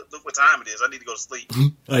man, look what time it is. I need to go to sleep.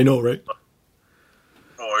 I know, right?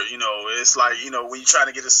 Or it's like when you're trying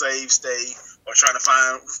to get a save state or trying to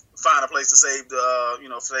find a place to save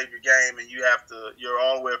save your game, and you're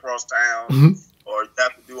all the way across town, or you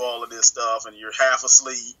have to do all of this stuff, and you're half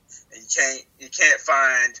asleep, and you can't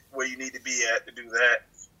find where you need to be at to do that.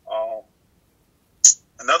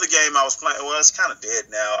 Another game I was playing, well, it's kind of dead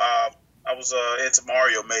now. I was into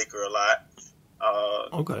Mario Maker a lot.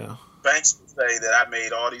 Okay. Banks would say that I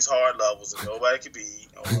made all these hard levels that nobody could beat,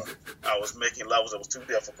 or I was making levels that was too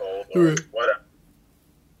difficult, or whatever.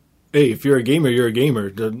 Hey, if you're a gamer, you're a gamer.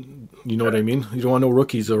 You know what I mean? You don't want no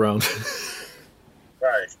rookies around.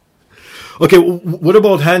 Right. Okay, what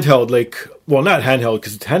about handheld? Well, not handheld,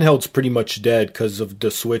 because handheld's pretty much dead because of the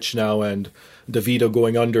Switch now and the Vita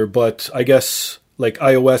going under, but I guess like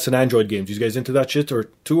iOS and Android games. You guys into that shit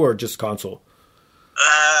or just console?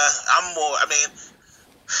 I'm more,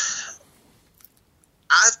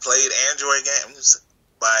 I've played Android games,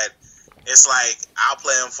 but it's like I'll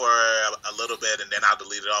play them for a little bit and then I'll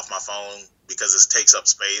delete it off my phone because it takes up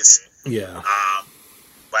space. Yeah.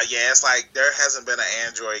 But yeah, it's like there hasn't been an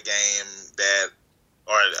Android game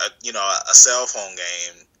or a cell phone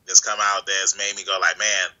game that's come out that's made me go like,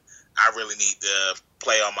 man, I really need to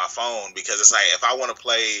play on my phone, because it's like if I want to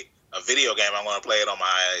play a video game, I want to play it on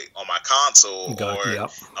my console,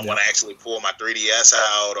 I want to actually pull my 3DS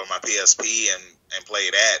out or my PSP and play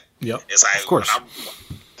that. Yep. It's like, of course. When I'm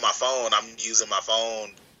on my phone, I'm using my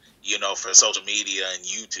phone, for social media and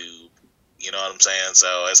YouTube. You know what I'm saying?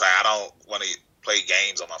 So it's like I don't want to play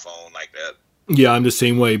games on my phone like that. Yeah, I'm the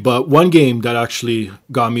same way. But one game that actually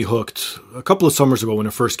got me hooked a couple of summers ago when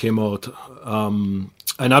it first came out, and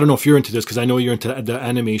I don't know if you're into this because I know you're into the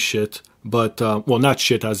anime shit, but well, not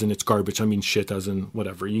shit as in it's garbage. I mean shit as in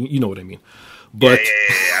whatever. You know what I mean. But Yeah,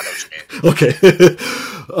 I know what you mean.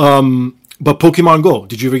 Okay. But Pokemon Go,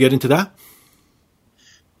 did you ever get into that?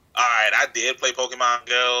 All right, I did play Pokemon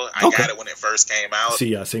Go. I got it when it first came out. See,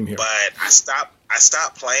 yeah, same here. But I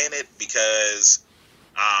stopped playing it because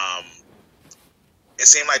it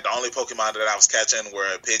seemed like the only Pokemon that I was catching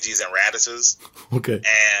were Pidgeys and Radishes. Okay.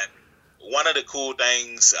 And one of the cool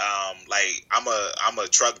things, like I'm a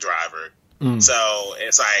truck driver, so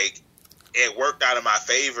it's like it worked out in my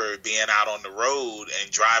favor being out on the road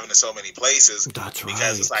and driving to so many places. That's right.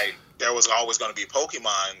 Because it's like there was always going to be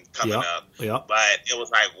Pokemon coming up. Yeah. But it was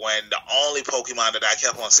like when the only Pokemon that I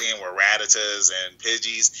kept on seeing were Raditches and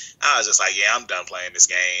Pidgeys, I was just like, yeah, I'm done playing this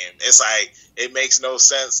game. It's like it makes no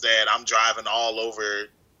sense that I'm driving all over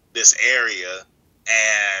this area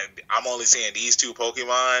and I'm only seeing these two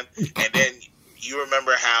Pokemon. And then you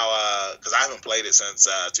remember how, because I haven't played it since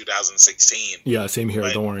 2016. Yeah, same here.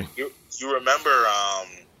 Don't worry. You remember,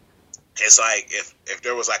 it's like if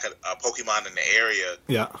there was like a Pokemon in the area,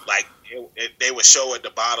 yeah, like they would show at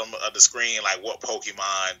the bottom of the screen like what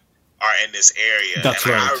Pokemon are in this area. That's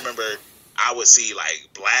and right. I remember I would see like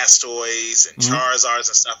Blastoise and Charizards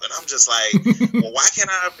and stuff, and I'm just like, well, why can't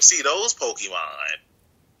I ever see those Pokemon?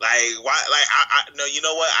 Like why? Like I no, you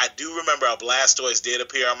know what? I do remember a Blastoise did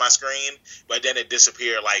appear on my screen, but then it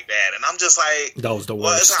disappeared like that, and I'm just like, that was the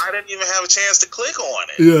worst. Well, I didn't even have a chance to click on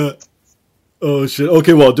it. Yeah. Oh shit.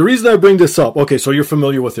 Okay, well, the reason I bring this up, okay, so you're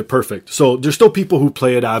familiar with it, perfect. So there's still people who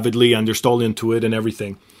play it avidly and they're still into it and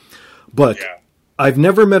everything. But I've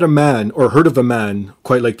never met a man or heard of a man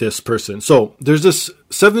quite like this person. So there's this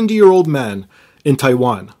 70-year-old man in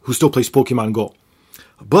Taiwan who still plays Pokemon Go.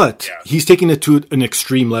 But he's taking it to an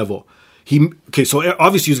extreme level. So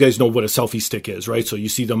obviously you guys know what a selfie stick is, right? So you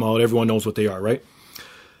see them out, everyone knows what they are, right?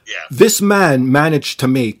 Yeah. This man managed to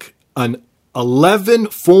make an 11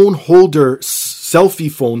 phone holder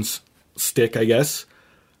selfie phones stick, I guess,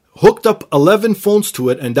 hooked up 11 phones to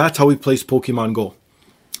it, and that's how he plays Pokemon Go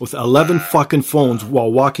with 11 fucking phones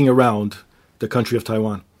while walking around the country of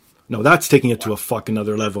Taiwan. No, that's taking it to a fucking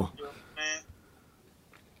other level.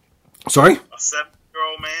 Sorry? A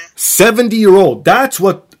 70-year-old man? 70-year-old. That's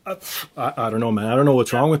what... I don't know, man. I don't know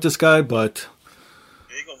what's wrong with this guy, but...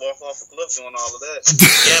 He can walk off the cliff doing all of that.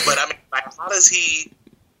 Yeah, but I mean, like,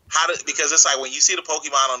 because it's like when you see the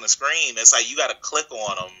Pokemon on the screen, it's like you got to click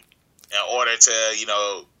on them in order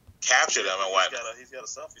to, capture them and what. He's got a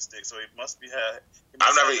selfie stick, so he must be had.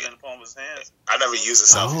 I've never in the palm of his hands. I've never used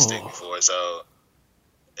a selfie stick before, so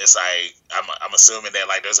it's like I'm assuming that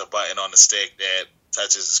like there's a button on the stick that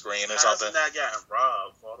touches the screen or something. How's that guy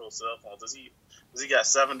robbed for all those cell phones? Does he got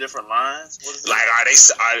 7 different lines? What is it? Like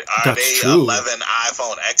are they true. 11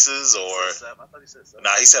 iPhone X's or? I thought he said 7. No,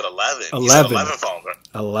 he said 11. 11. He said 11 phones.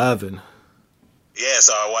 11. Yeah,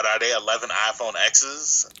 so what are they? 11 iPhone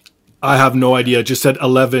X's? I have no idea. It just said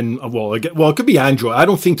 11. Well, it could be Android. I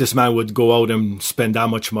don't think this man would go out and spend that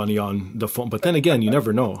much money on the phone. But then again, you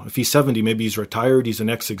never know. If he's 70, maybe he's retired. He's an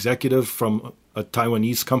ex-executive from a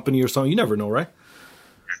Taiwanese company or something. You never know, right?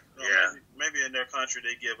 Yeah. Maybe in their country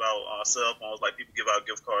they give out cell phones like people give out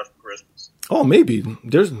gift cards for Christmas. Oh, maybe.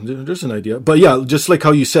 There's an idea. But yeah, just like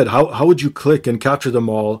how you said, how would you click and capture them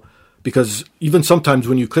all? Because even sometimes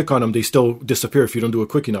when you click on them, they still disappear if you don't do it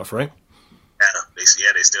quick enough, right?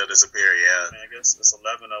 Yeah, they still disappear, yeah. I guess it's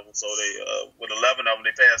 11 of them, so they with 11 of them,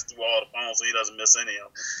 they pass through all the phones, so he doesn't miss any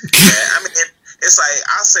of them. Yeah, I mean, it's like,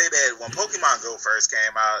 I'll say that when Pokemon Go first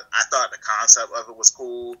came out, I thought the concept of it was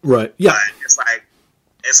cool. Right, yeah. But it's like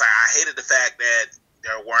I hated the fact that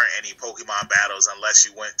there weren't any Pokemon battles unless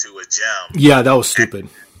you went to a gym. Yeah, that was stupid.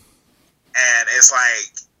 And it's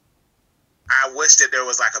like, I wish that there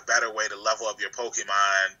was like a better way to level up your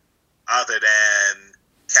Pokemon other than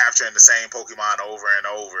capturing the same Pokemon over and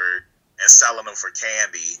over and selling them for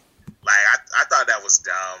candy. Like, I thought that was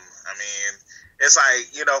dumb. I mean, it's like,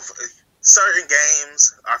 certain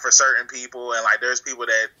games are for certain people, and like there's people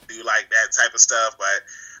that do like that type of stuff, but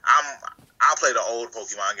I'll play the old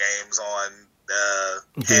Pokemon games on the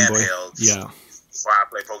handhelds. Yeah. Before I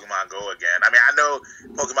play Pokemon Go again. I mean, I know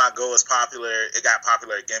Pokemon Go is popular. It got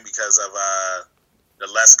popular again because of the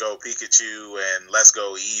Let's Go Pikachu and Let's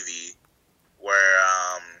Go Eevee, where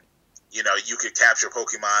you could capture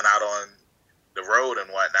Pokemon out on the road and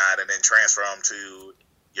whatnot, and then transfer them to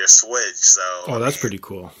your Switch. So that's pretty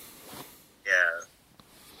cool. Yeah.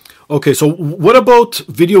 Okay, so what about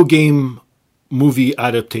video game movie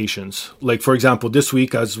adaptations? Like, for example, this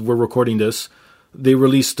week, as we're recording this, they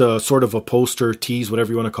released a sort of a poster, tease,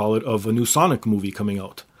 whatever you want to call it, of a new Sonic movie coming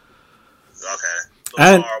out. Okay.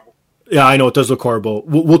 And horrible. yeah, I know it does look horrible.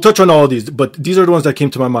 We'll touch on all of these, but these are the ones that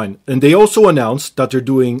came to my mind. And they also announced that they're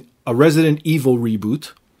doing a Resident Evil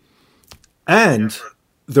reboot, and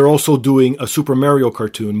they're also doing a Super Mario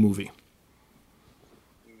cartoon movie.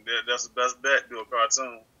 That's the best bet. Do a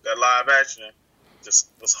cartoon. That live action just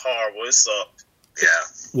was horrible. It sucked. Yeah.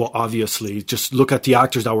 Well, obviously, just look at the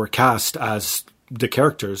actors that were cast as the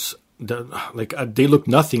characters. They look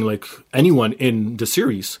nothing like anyone in the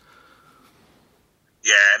series.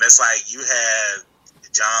 Yeah, and it's like you had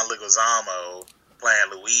John Leguizamo playing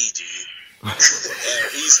Luigi, and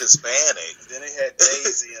he's Hispanic. Then they had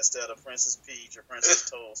Daisy instead of Princess Peach or Princess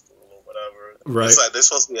Toadstool or whatever. Right. It's like they're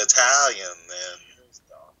supposed to be Italian,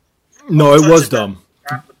 and No, it was dumb.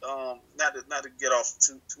 Not to get off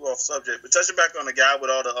too off subject, but touching back on the guy with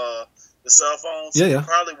all the cell phones. Yeah. He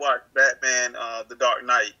probably watched Batman, The Dark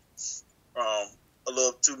Knight, a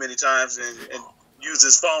little too many times and used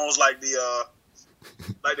his phones like they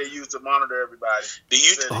use to monitor everybody.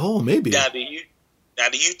 Maybe. Now, do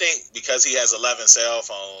you think because he has 11 cell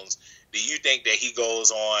phones, do you think that he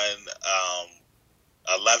goes on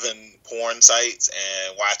 11 porn sites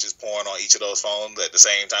and watches porn on each of those phones at the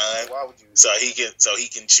same time? Why would you? So he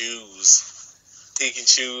can choose. He can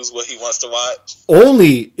choose what he wants to watch.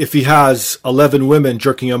 Only if he has 11 women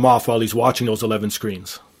jerking him off while he's watching those 11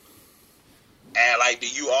 screens. And like, do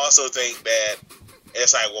you also think that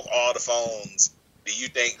it's like with all the phones? Do you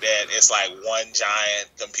think that it's like one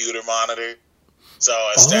giant computer monitor?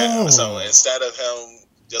 So instead of him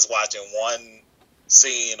just watching one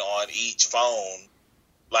scene on each phone,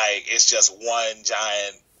 like it's just one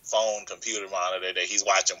giant phone computer monitor that he's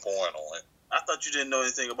watching porn on. I thought you didn't know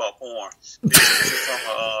anything about porn.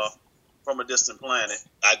 From a distant planet.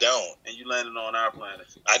 I don't. And you landed on our planet.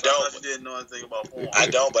 I don't. I thought you didn't know anything about porn. I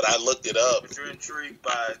don't, but I looked it up. But you're intrigued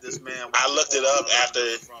by this man. I looked it up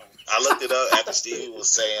after Steve was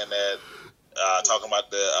saying that, talking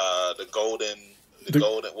about the golden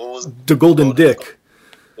what was it? The golden dick.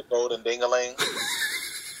 The golden dingaling.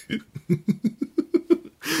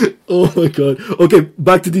 Oh my god. Okay,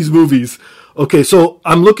 back to these movies. Okay, so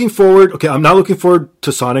I'm not looking forward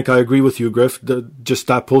to Sonic. I agree with you, Griff. Just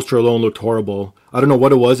that poster alone looked horrible. I don't know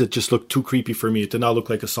what it was. It just looked too creepy for me. It did not look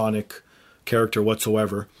like a Sonic character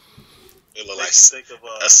whatsoever. It looked like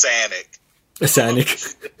a Sonic. A Sonic.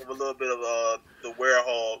 A little bit of the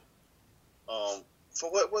Werehog. For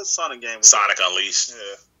what Sonic game was Sonic Unleashed.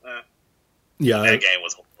 Yeah. Yeah. That game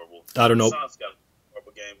was horrible. I don't know. Sonic's got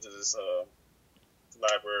horrible games in this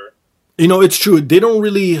library. You know, it's true. They don't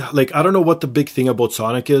really, I don't know what the big thing about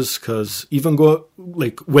Sonic is, because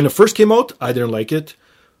when it first came out, I didn't like it.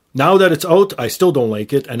 Now that it's out, I still don't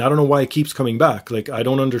like it, and I don't know why it keeps coming back. I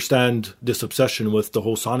don't understand this obsession with the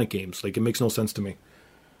whole Sonic games. It makes no sense to me.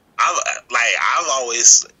 I've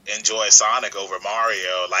always enjoyed Sonic over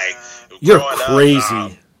Mario. You're crazy.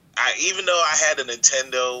 Up, even though I had a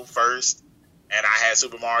Nintendo first, and I had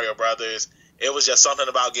Super Mario Brothers, it was just something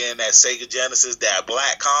about getting that Sega Genesis, that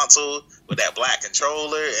black console with that black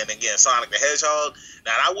controller, and then getting Sonic the Hedgehog.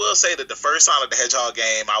 Now, I will say that the first Sonic the Hedgehog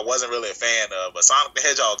game I wasn't really a fan of, but Sonic the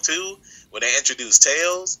Hedgehog 2, when they introduced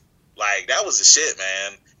Tails, that was the shit,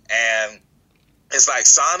 man. And it's like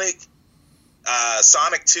Sonic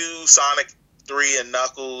 2, Sonic 3, and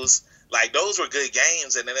Knuckles, those were good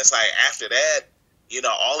games, and then it's after that,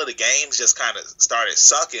 all of the games just kind of started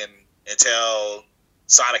sucking until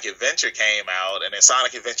Sonic Adventure came out, and then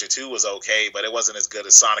Sonic Adventure 2 was okay, but it wasn't as good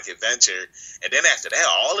as Sonic Adventure. And then after that,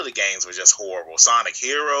 all of the games were just horrible. Sonic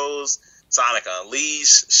Heroes, Sonic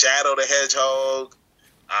Unleashed, Shadow the Hedgehog.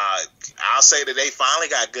 I'll say that they finally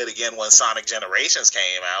got good again when Sonic Generations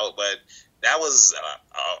came out, but that was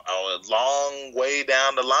a long way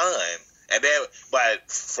down the line. And then,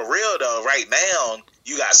 but for real though, right now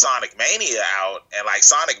you got Sonic Mania out, and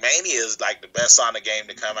Sonic Mania is the best Sonic game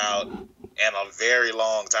to come out in a very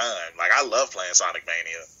long time. I love playing Sonic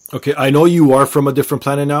Mania. Okay, I know you are from a different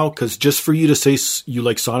planet now, because just for you to say you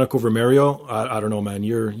like Sonic over Mario, I don't know, man.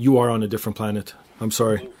 You are on a different planet. I'm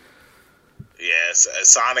sorry. Yes,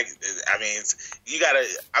 Sonic. I mean,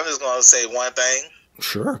 I'm just gonna say one thing.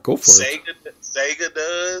 Sure, go for it. Sega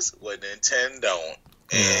does what Nintendo don't,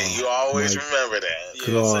 and you always remember that.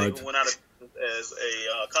 Yeah, Sega went out as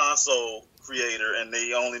a console creator, and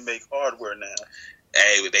they only make hardware now.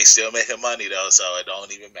 Hey, they still making money though, so it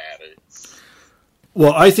don't even matter.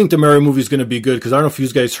 Well, I think the Mario movie is going to be good, because I don't know if you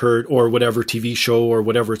guys heard, or whatever TV show or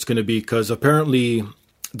whatever it's going to be, because apparently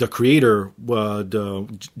the creator, the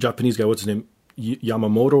Japanese guy, what's his name,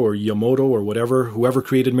 Yamamoto or Yamoto or whatever, whoever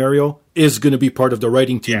created Mario, is going to be part of the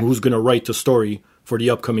writing team who's going to write the story for the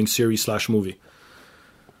upcoming series/movie.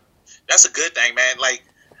 That's a good thing, man. Like,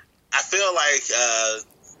 I feel like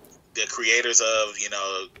the creators of,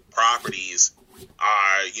 properties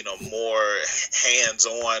are, more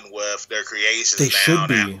hands-on with their creations. They now should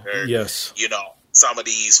be, after, yes. Some of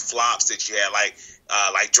these flops that you had, like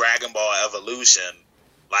Dragon Ball Evolution,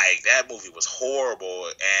 like that movie was horrible,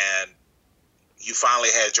 and you finally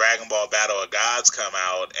had Dragon Ball Battle of Gods come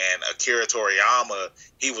out, and Akira Toriyama,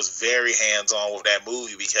 he was very hands-on with that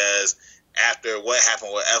movie because after what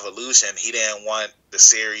happened with Evolution, he didn't want the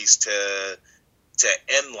series to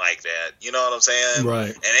end like that. You know what I'm saying? Right.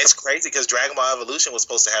 And it's crazy because Dragon Ball Evolution was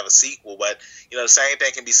supposed to have a sequel, but the same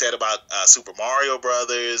thing can be said about Super Mario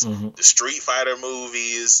Brothers, the Street Fighter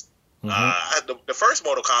movies. The first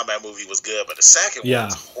Mortal Kombat movie was good, but the second one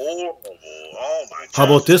was horrible. Oh my god! How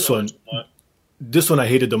about this one? This one I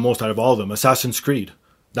hated the most out of all of them. Assassin's Creed.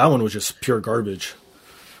 That one was just pure garbage.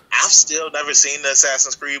 I've still never seen the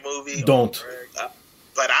Assassin's Creed movie. Don't.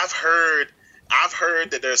 But I've heard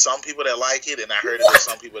that there's some people that like it, and I heard that there's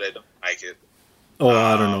some people that don't like it. Oh,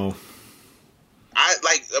 I don't know. I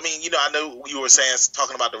know you were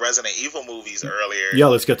talking about the Resident Evil movies earlier. Yeah,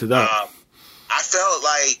 let's get to that. I felt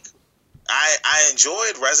like I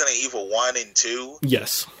enjoyed Resident Evil 1 and 2.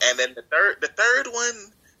 Yes. And then the third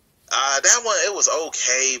one, that one, it was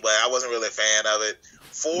okay, but I wasn't really a fan of it.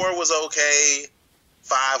 4 was okay.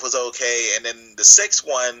 5 was okay. And then the 6th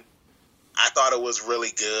one, I thought it was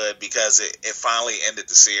really good because it finally ended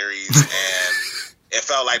the series, and it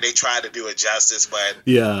felt like they tried to do it justice, but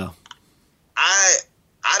yeah.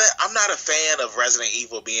 I'm not a fan of Resident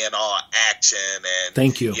Evil being all action and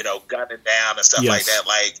thank you, gunning down and stuff like that.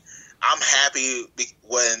 Like, I'm happy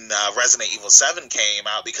when Resident Evil 7 came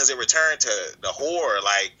out because it returned to the horror.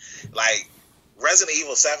 Like Resident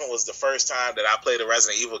Evil 7 was the first time that I played a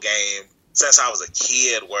Resident Evil game since I was a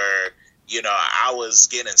kid where I was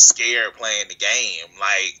getting scared playing the game.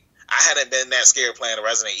 Like, I hadn't been that scared playing a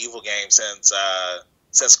Resident Evil game since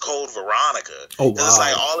Code Veronica. Oh, wow. It's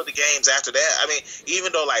like all of the games after that. I mean,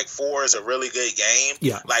 even though like 4 is a really good game,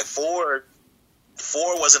 like 4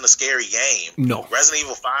 wasn't a scary game. No. Resident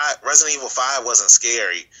Evil 5 wasn't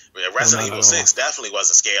scary. Resident Evil 6 definitely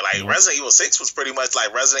wasn't scary. Like, Resident Evil 6 was pretty much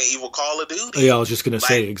like Resident Evil Call of Duty. Yeah, I was just gonna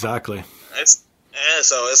say exactly.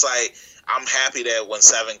 So it's like, I'm happy that when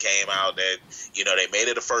 7 came out that, they made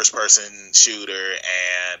it a first-person shooter,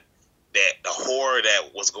 and that the horror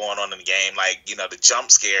that was going on in the game, like, the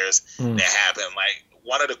jump scares that happened. Like,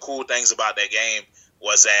 one of the cool things about that game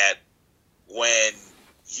was that when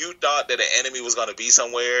you thought that an enemy was going to be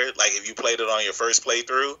somewhere, like if you played it on your first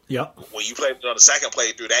playthrough, when you played it on the second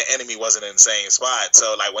playthrough, that enemy wasn't in the same spot.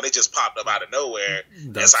 So, like, when it just popped up out of nowhere,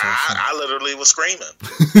 it's like, I literally was screaming.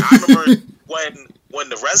 I remember when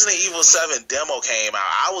the Resident Evil 7 demo came out,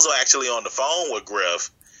 I was actually on the phone with Griff,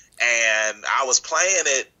 and I was playing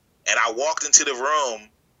it, and I walked into the room,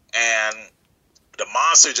 and the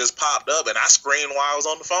monster just popped up, and I screamed while I was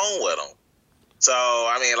on the phone with him. So,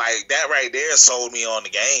 I mean, like, that right there sold me on the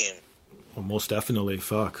game. Well, most definitely.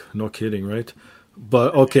 Fuck. No kidding, right?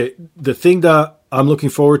 But, okay, the thing that I'm looking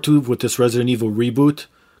forward to with this Resident Evil reboot,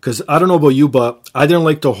 because I don't know about you, but I didn't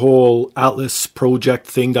like the whole Atlas project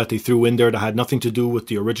thing that they threw in there that had nothing to do with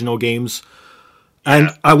the original games. And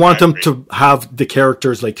I want them to have the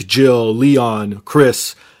characters like Jill, Leon,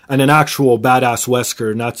 Chris, and an actual badass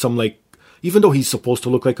Wesker, not some like, even though he's supposed to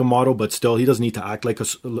look like a model, but still he doesn't need to act like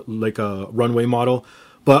a runway model.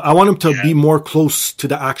 But I want him to be more close to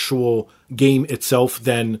the actual game itself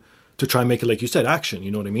than to try and make it, like you said, action. You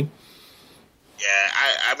know what I mean? Yeah,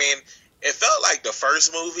 I mean, it felt like the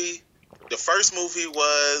first movie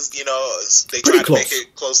was, they tried to make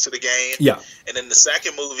it close to the game. Yeah. And then the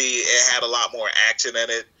second movie, it had a lot more action in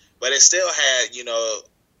it, but it still had,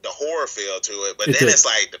 the horror feel to it. But then it's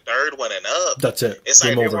like the third one and up. That's it. It's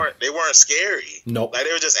like they weren't scary. Nope. Like,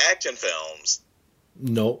 they were just action films.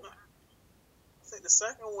 Nope. I think the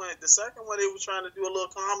second one, they were trying to do a little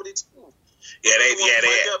comedy too. Yeah,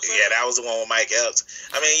 that was the one with Mike Epps.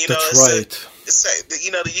 I mean, That's right.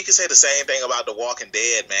 You can say the same thing about The Walking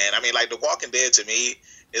Dead, man. I mean, like, The Walking Dead to me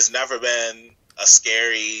has never been a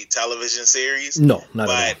scary television series. No, not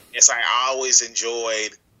at all. But it's like I always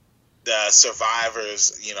enjoyed the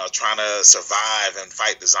survivors, trying to survive and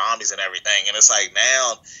fight the zombies and everything. And it's like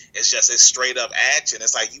now it's straight up action.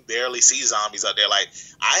 It's like you barely see zombies out there. Like,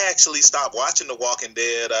 I actually stopped watching The Walking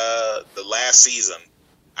Dead the last season.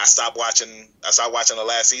 I stopped watching the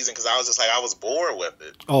last season because I was just like, I was bored with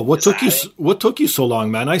it. Oh, what took you so long,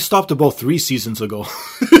 man? I stopped about 3 seasons ago.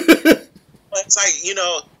 It's like,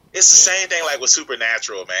 it's the same thing like with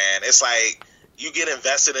Supernatural, man. It's like you get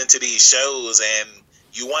invested into these shows and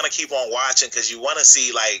you want to keep on watching because you want to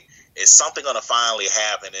see, like, is something going to finally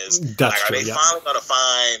happen? Are they finally going to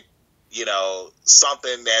find,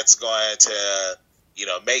 something that's going to,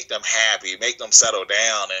 make them happy, make them settle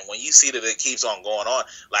down? And when you see that it keeps on going on,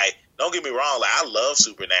 like, don't get me wrong, like, I love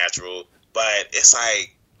Supernatural, but it's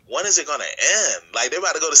like, when is it going to end? Like, they're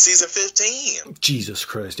about to go to season 15. Jesus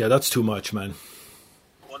Christ. Yeah, that's too much, man.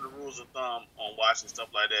 One of the rules of thumb on watching stuff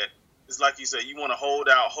like that is, like you said, you want to hold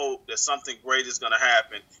out hope that something great is going to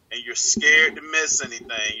happen, and you're scared to miss anything.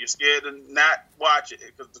 You're scared to not watch it,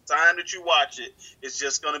 because the time that you watch it is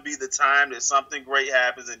just going to be the time that something great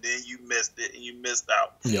happens, and then you missed it, and you missed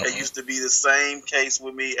out. Yep. It used to be the same case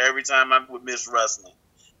with me every time I would miss wrestling.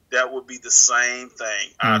 That would be the same thing.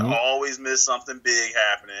 I'd always miss something big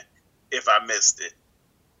happening if I missed it.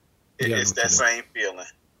 It's that same feeling.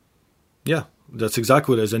 Yeah, that's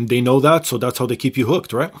exactly what it is. And they know that, so that's how they keep you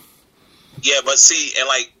hooked, right? Yeah, but see, and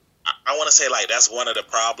like, I want to say, like, that's one of the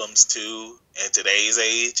problems, too, in today's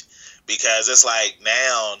age. Because it's like,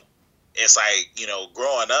 now, it's like,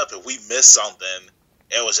 growing up, if we miss something,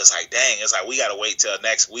 it was just like, dang, it's like we got to wait till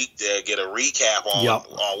next week to get a recap on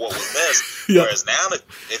what we missed. Whereas now,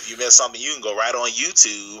 if you miss something, you can go right on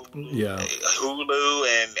YouTube,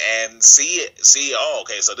 Hulu, and see it. Oh,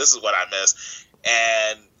 okay, so this is what I missed.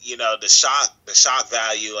 And, the shock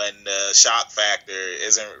value and the shock factor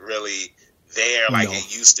isn't really there like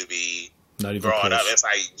it used to be. Not even growing close. up. It's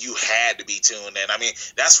like you had to be tuned in. I mean,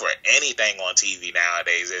 that's for anything on TV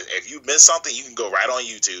nowadays. If you miss something, you can go right on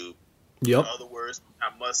YouTube. Yep. In other words, I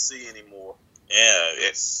must see anymore. Yeah,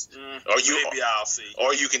 maybe I'll see.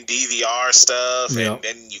 Or you can DVR stuff, and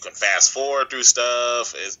then you can fast forward through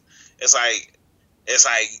stuff. It's like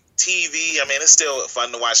TV. I mean, it's still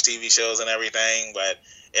fun to watch TV shows and everything, but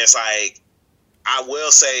it's like, I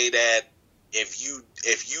will say that if you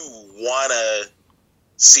want to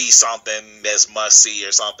see something that's must see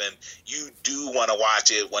or something, you do want to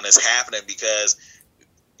watch it when it's happening, because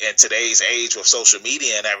in today's age with social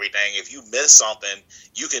media and everything, if you miss something,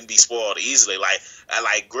 you can be spoiled easily. Like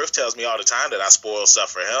Griff tells me all the time that I spoil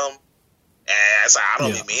stuff for him, and it's like, I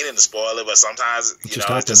don't be meaning to spoil it, but sometimes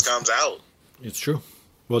it just comes out. It's true.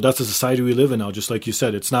 Well, that's the society we live in now. Just like you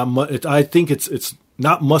said, it's not. I think it's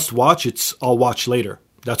not must watch. It's I'll watch later.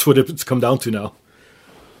 That's what it's come down to now.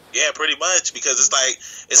 Yeah, pretty much, because it's like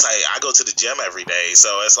I go to the gym every day,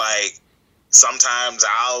 so it's like, sometimes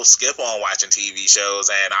I'll skip on watching TV shows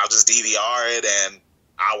and I'll just DVR it and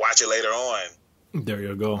I'll watch it later on. There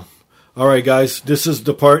you go. All right, guys, this is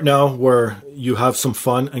the part now where you have some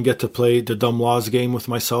fun and get to play the Dumb Laws game with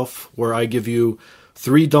myself, where I give you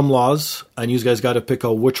 3 dumb laws and you guys got to pick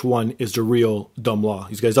out which one is the real dumb law.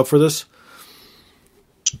 You guys up for this?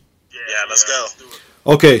 Yeah, let's go.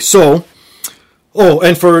 Okay, so... Oh,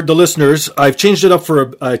 and for the listeners, I've changed it up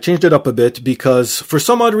a bit because for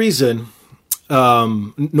some odd reason,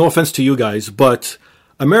 no offense to you guys, but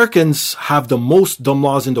Americans have the most dumb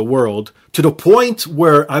laws in the world, to the point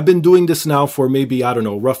where I've been doing this now for maybe, I don't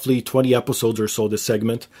know, roughly 20 episodes or so, this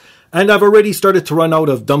segment. And I've already started to run out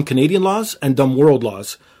of dumb Canadian laws and dumb world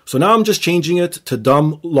laws. So now I'm just changing it to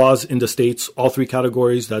dumb laws in the States, all 3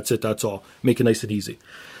 categories. That's it. That's all. Make it nice and easy.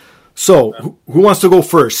 So who wants to go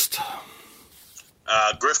first?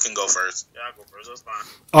 Griff can go first. Yeah, I'll go first. That's fine.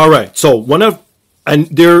 All right. So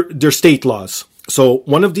they're state laws. So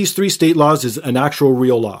one of these 3 state laws is an actual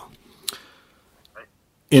real law.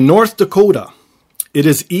 In North Dakota, it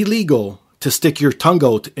is illegal to stick your tongue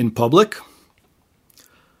out in public.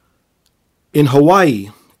 In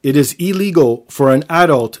Hawaii, it is illegal for an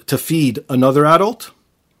adult to feed another adult.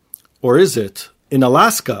 Or is it? In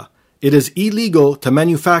Alaska, it is illegal to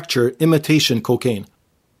manufacture imitation cocaine.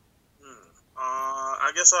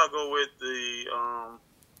 I guess I'll go with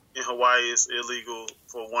in Hawaii it's illegal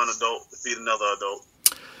for one adult to feed another adult.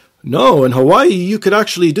 No, in Hawaii you could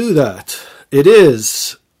actually do that. It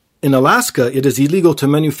is. In Alaska, it is illegal to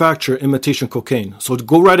manufacture imitation cocaine. So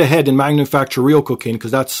go right ahead and manufacture real cocaine,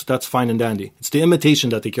 because that's fine and dandy. It's the imitation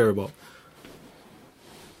that they care about.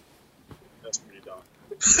 That's pretty dumb.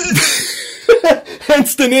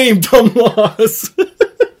 Hence the name, Dumb Laws.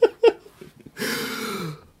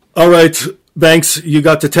 All right. Banks, you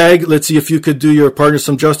got the tag. Let's see if you could do your partner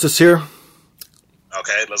some justice here.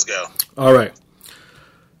 Okay, let's go. All right.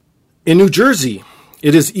 In New Jersey,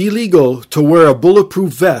 it is illegal to wear a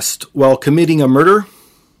bulletproof vest while committing a murder.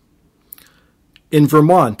 In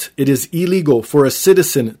Vermont, it is illegal for a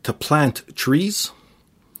citizen to plant trees.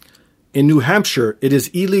 In New Hampshire, it is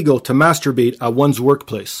illegal to masturbate at one's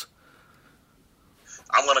workplace.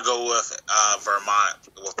 I'm going to go with Vermont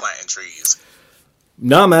with planting trees.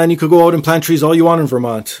 Nah, man, you could go out and plant trees all you want in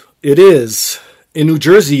Vermont. It is. In New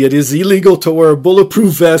Jersey, it is illegal to wear a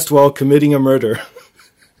bulletproof vest while committing a murder.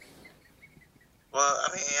 Well, I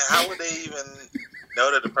mean, how would they even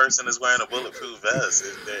know that the person is wearing a bulletproof vest?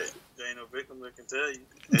 There ain't no victim that can tell you.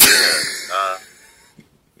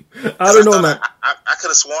 Yeah. I don't know, man. I could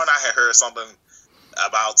have sworn I had heard something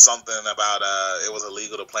about it was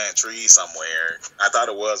illegal to plant trees somewhere. I thought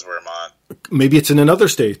it was Vermont. Maybe it's in another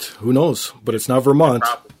state. Who knows? But it's not Vermont.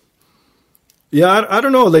 Probably. Yeah, I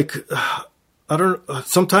don't know. Like,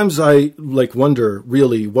 sometimes I wonder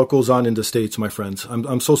really what goes on in the States, my friends.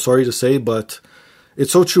 I'm so sorry to say, but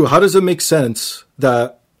it's so true. How does it make sense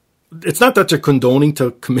that it's not that they're condoning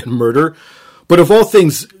to commit murder, but of all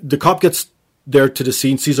things, the cop gets there to the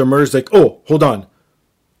scene, sees a murder, is like, oh, hold on.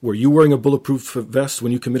 Were you wearing a bulletproof vest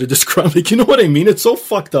when you committed this crime? Like, you know what I mean? It's so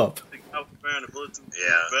fucked up. I was wearing a bulletproof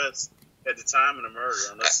vest at the time of the murder.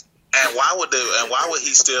 Unless... And why would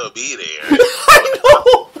he still be there? I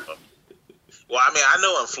know. Well, I mean, I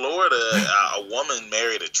know in Florida, a woman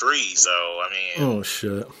married a tree, so, I mean... Oh,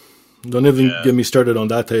 shit. Don't even get me started on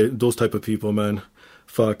those type of people, man.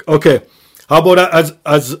 Fuck. Okay. How about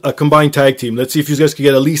as a combined tag team? Let's see if you guys can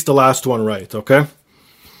get at least the last one right, okay?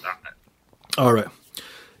 All right.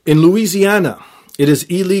 In Louisiana, it is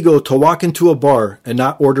illegal to walk into a bar and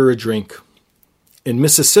not order a drink. In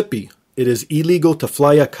Mississippi, it is illegal to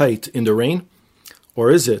fly a kite in the rain. Or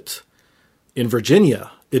is it? In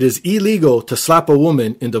Virginia, it is illegal to slap a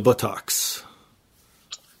woman in the buttocks.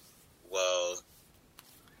 Well,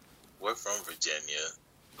 we're from Virginia.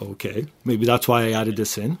 Okay. Maybe that's why I added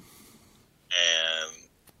this in. And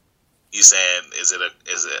you saying, is it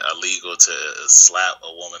illegal to slap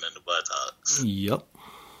a woman in the buttocks? Yep.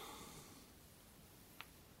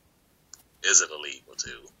 Is it illegal to?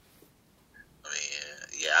 I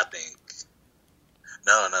mean, yeah, I think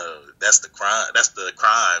no, that's the crime. That's the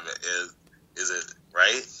crime. Is it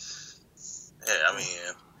right? Yeah, I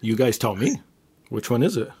mean, you guys tell me. Which one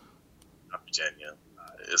is it? Not Virginia.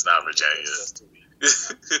 It's not Virginia.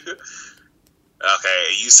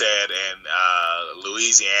 Okay, you said in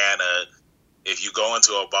Louisiana, if you go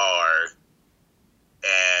into a bar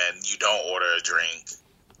and you don't order a drink,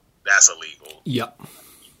 that's illegal. Yep.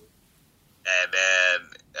 And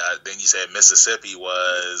then you said Mississippi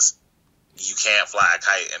was you can't fly a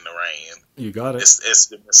kite in the rain. You got it. It's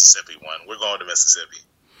the Mississippi one. We're going to Mississippi.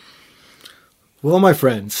 Well, my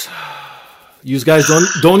friends, you guys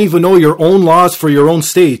don't even know your own laws for your own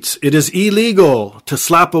states. It is illegal to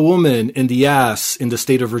slap a woman in the ass in the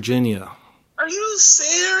state of Virginia. Are you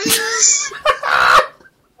serious? I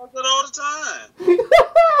do it all the time.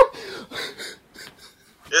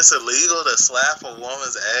 It's illegal to slap a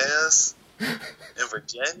woman's ass in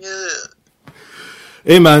Virginia?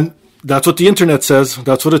 Hey, man, that's what the internet says.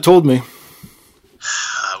 That's what it told me.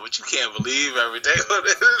 But you can't believe everything.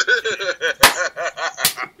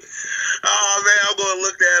 Oh, man, I'm going to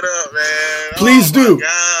look that up, man. Please do.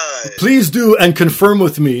 God. Please do and confirm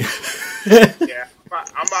with me. Yeah,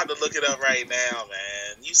 I'm about to look it up right now,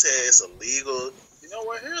 man. You said it's illegal. You know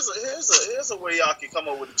what? Here's a way y'all can come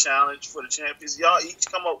up with a challenge for the champions. Y'all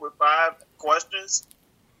each come up with 5 questions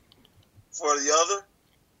for the other,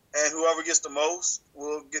 and whoever gets the most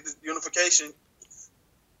will get the unification.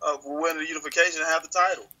 Will win the unification and have the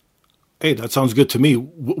title. Hey, that sounds good to me.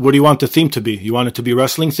 What do you want the theme to be? You want it to be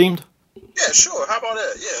wrestling themed? Yeah, sure. How about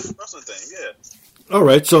that? Yeah, wrestling theme. Yeah. All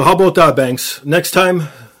right. So how about that, Banks? Next time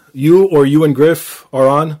you and Griff are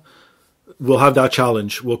on, we'll have that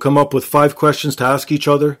challenge. We'll come up with 5 questions to ask each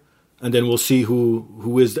other, and then we'll see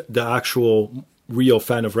who is the actual real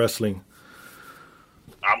fan of wrestling.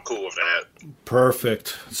 I'm cool with that.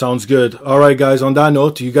 Perfect. Sounds good. All right, guys. On that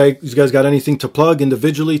note, you guys got anything to plug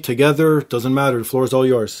individually, together? Doesn't matter. The floor is all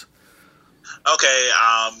yours. Okay.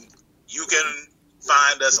 You can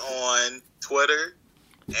find us on Twitter,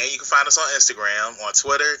 and you can find us on Instagram. On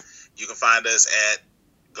Twitter, you can find us at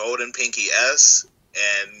Golden Pinky S,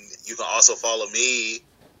 and you can also follow me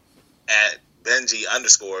at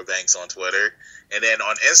Benji_Banks on Twitter. And then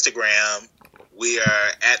on Instagram, we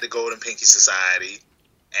are at the Golden Pinky Society.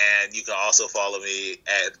 And you can also follow me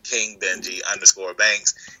at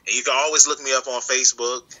King_Benji_Banks. And you can always look me up on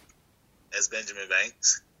Facebook as Benjamin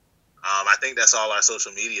Banks. I think that's all our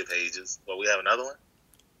social media pages. Well, we have another one?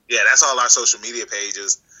 Yeah, that's all our social media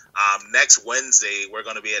pages. Next Wednesday, we're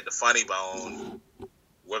going to be at the Funny Bone.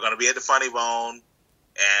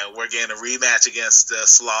 And we're getting a rematch against the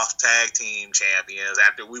Sloth Tag Team Champions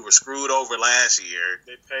after we were screwed over last year.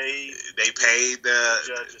 They paid the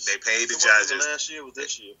judges. Last year was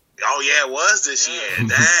this year. Oh yeah, it was this year. Dang.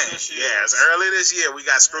 It's early this year we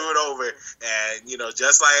got screwed over, and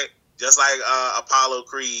just Just like Apollo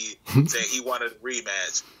Creed said he wanted a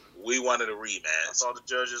rematch. We wanted a rematch. I saw the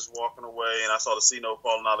judges walking away, and I saw the C-note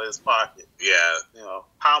falling out of his pocket. Yeah. You know,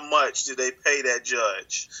 how much did they pay that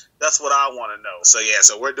judge? That's what I want to know. So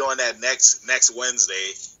we're doing that next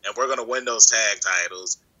Wednesday, and we're going to win those tag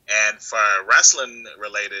titles. And for wrestling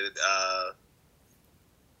related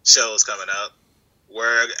shows coming up,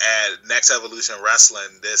 we're at Next Evolution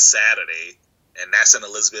Wrestling this Saturday, and that's in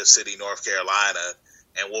Elizabeth City, North Carolina,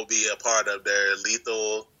 and we'll be a part of their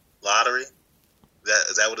Lethal Lottery.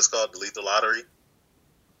 Is that what it's called? The Lethal Lottery?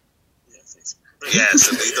 Yeah, I think so. Yeah, it's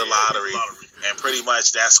the Lethal Lottery. And pretty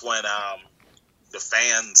much that's when the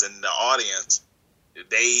fans and the audience,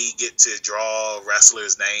 they get to draw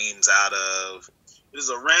wrestlers' names out of... It is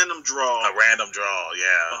a random draw. A random draw,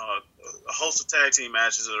 yeah. A host of tag team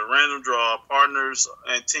matches at a random draw. Partners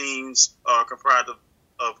and teams are comprised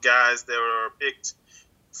of guys that are picked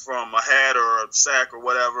from a hat or a sack or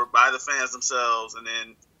whatever by the fans themselves, and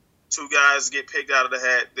then 2 guys get picked out of the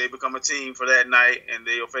hat. They become a team for that night, and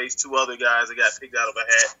they'll face 2 other guys that got picked out of a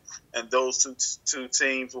hat. And those two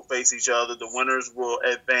teams will face each other. The winners will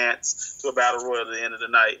advance to a battle royal at the end of the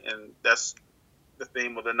night, and that's the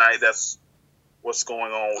theme of the night. That's what's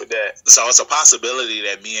going on with that. So it's a possibility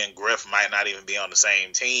that me and Griff might not even be on the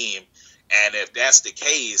same team. And if that's the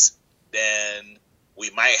case, then we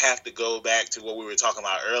might have to go back to what we were talking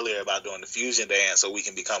about earlier about doing the fusion dance so we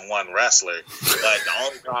can become one wrestler. But the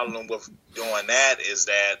only problem with doing that is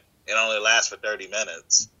that it only lasts for 30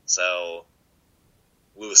 minutes. So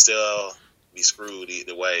we would still be screwed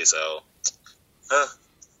either way. So,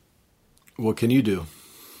 What can you do?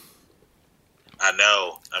 I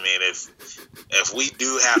know. I mean, if we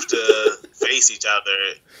do have to face each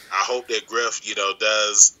other, I hope that Griff,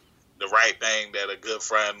 does the right thing that a good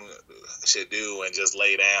friend should do and just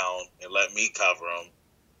lay down and let me cover him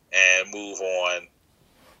and move on.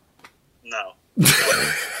 No.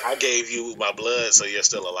 I gave you my blood, so you're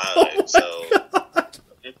still alive. So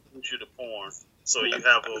Introduce you to porn. So you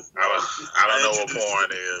have a... I don't know what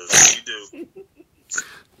porn is. You do.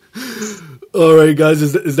 All right, guys,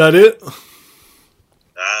 is that it?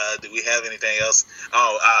 Do we have anything else?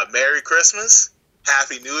 Oh, Merry Christmas.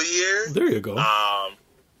 Happy New Year. There you go.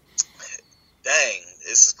 Dang,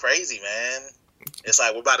 this is crazy, man. It's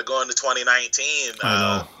like we're about to go into 2019.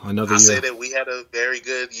 I know, another I year. say that we had a very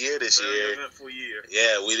good year this year. Eventful year.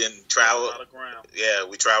 Yeah, we didn't travel. A lot of ground. Yeah,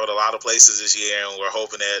 we traveled a lot of places this year, and we're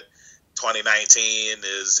hoping that 2019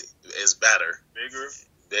 is better.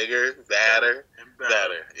 Bigger, badder, and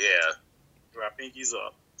better. Yeah. Throw our pinkies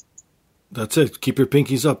up. That's it. Keep your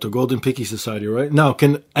pinkies up. The Golden Pinky Society, right? Now,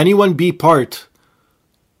 can anyone be part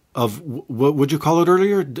of what would you call it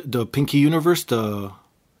earlier? The Pinky Universe, the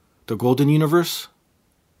Golden Universe,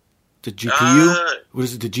 the GPU. What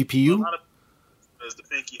is it? The GPU? There's the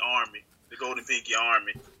Pinky Army, the Golden Pinky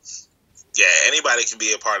Army. Yeah, anybody can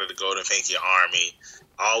be a part of the Golden Pinky Army.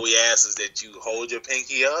 All we ask is that you hold your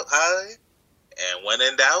pinky up high, and when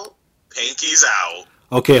in doubt, pinkies out.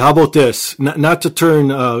 Okay, how about this? Not to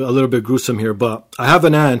turn a little bit gruesome here, but I have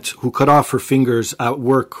an aunt who cut off her fingers at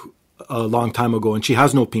work a long time ago, and she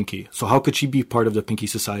has no pinky. So how could she be part of the Pinky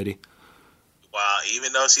Society? Well,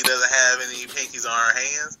 even though she doesn't have any pinkies on her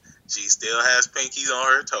hands, she still has pinkies on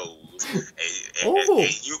her toes. And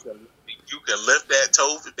you can lift that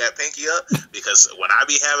toe, that pinky up, because when I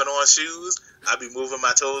be having on shoes, I be moving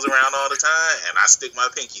my toes around all the time, and I stick my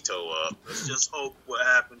pinky toe up. Let's just hope what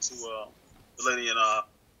happened to the lady in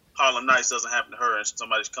Harlem Nights doesn't happen to her, and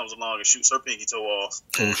somebody comes along and shoots her pinky toe off.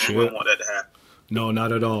 Oh, shit. We wouldn't want that to happen. No,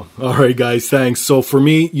 not at all. All right, guys, thanks. So for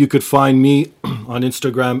me, you could find me on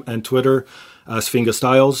Instagram and Twitter as Finga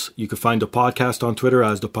Styles. You could find the podcast on Twitter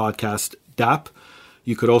as the podcast DAP.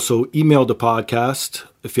 You could also email the podcast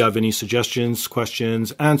if you have any suggestions,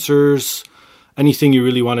 questions, answers, anything you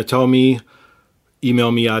really want to tell me.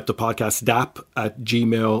 Email me at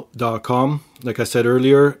thepodcastdap@gmail.com. Like I said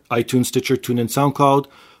earlier, iTunes, Stitcher, TuneIn, SoundCloud,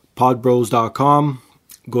 podbros.com.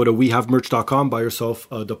 Go to wehavemerch.com, buy yourself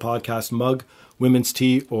the podcast mug, women's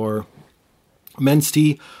tee or men's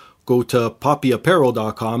tee. Go to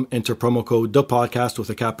poppyapparel.com, enter promo code THEPODCAST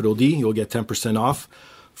with a capital D. You'll get 10% off.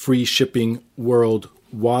 Free shipping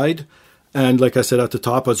worldwide. And like I said at the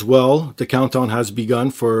top as well, the countdown has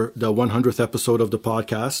begun for the 100th episode of the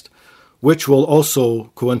podcast, which will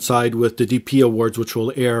also coincide with the DP Awards, which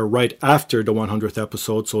will air right after the 100th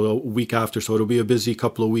episode, so a week after. So it'll be a busy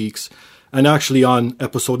couple of weeks. And actually on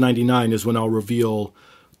episode 99 is when I'll reveal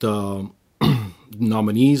the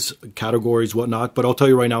nominees, categories, whatnot. But I'll tell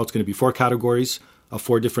you right now, it's going to be 4 categories of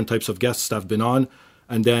 4 different types of guests that have been on.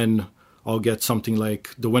 And then I'll get something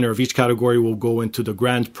like the winner of each category will go into the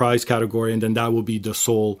grand prize category, and then that will be the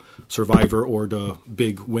sole survivor or the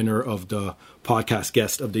big winner of the podcast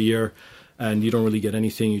guest of the year. And you don't really get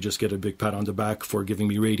anything. You just get a big pat on the back for giving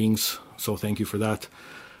me ratings. So thank you for that.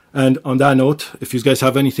 And on that note, if you guys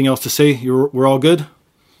have anything else to say, we're all good?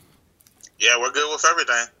 Yeah, we're good with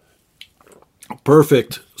everything.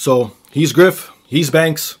 Perfect. So he's Griff. He's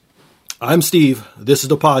Banks. I'm Steve. This is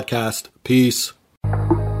the podcast. Peace.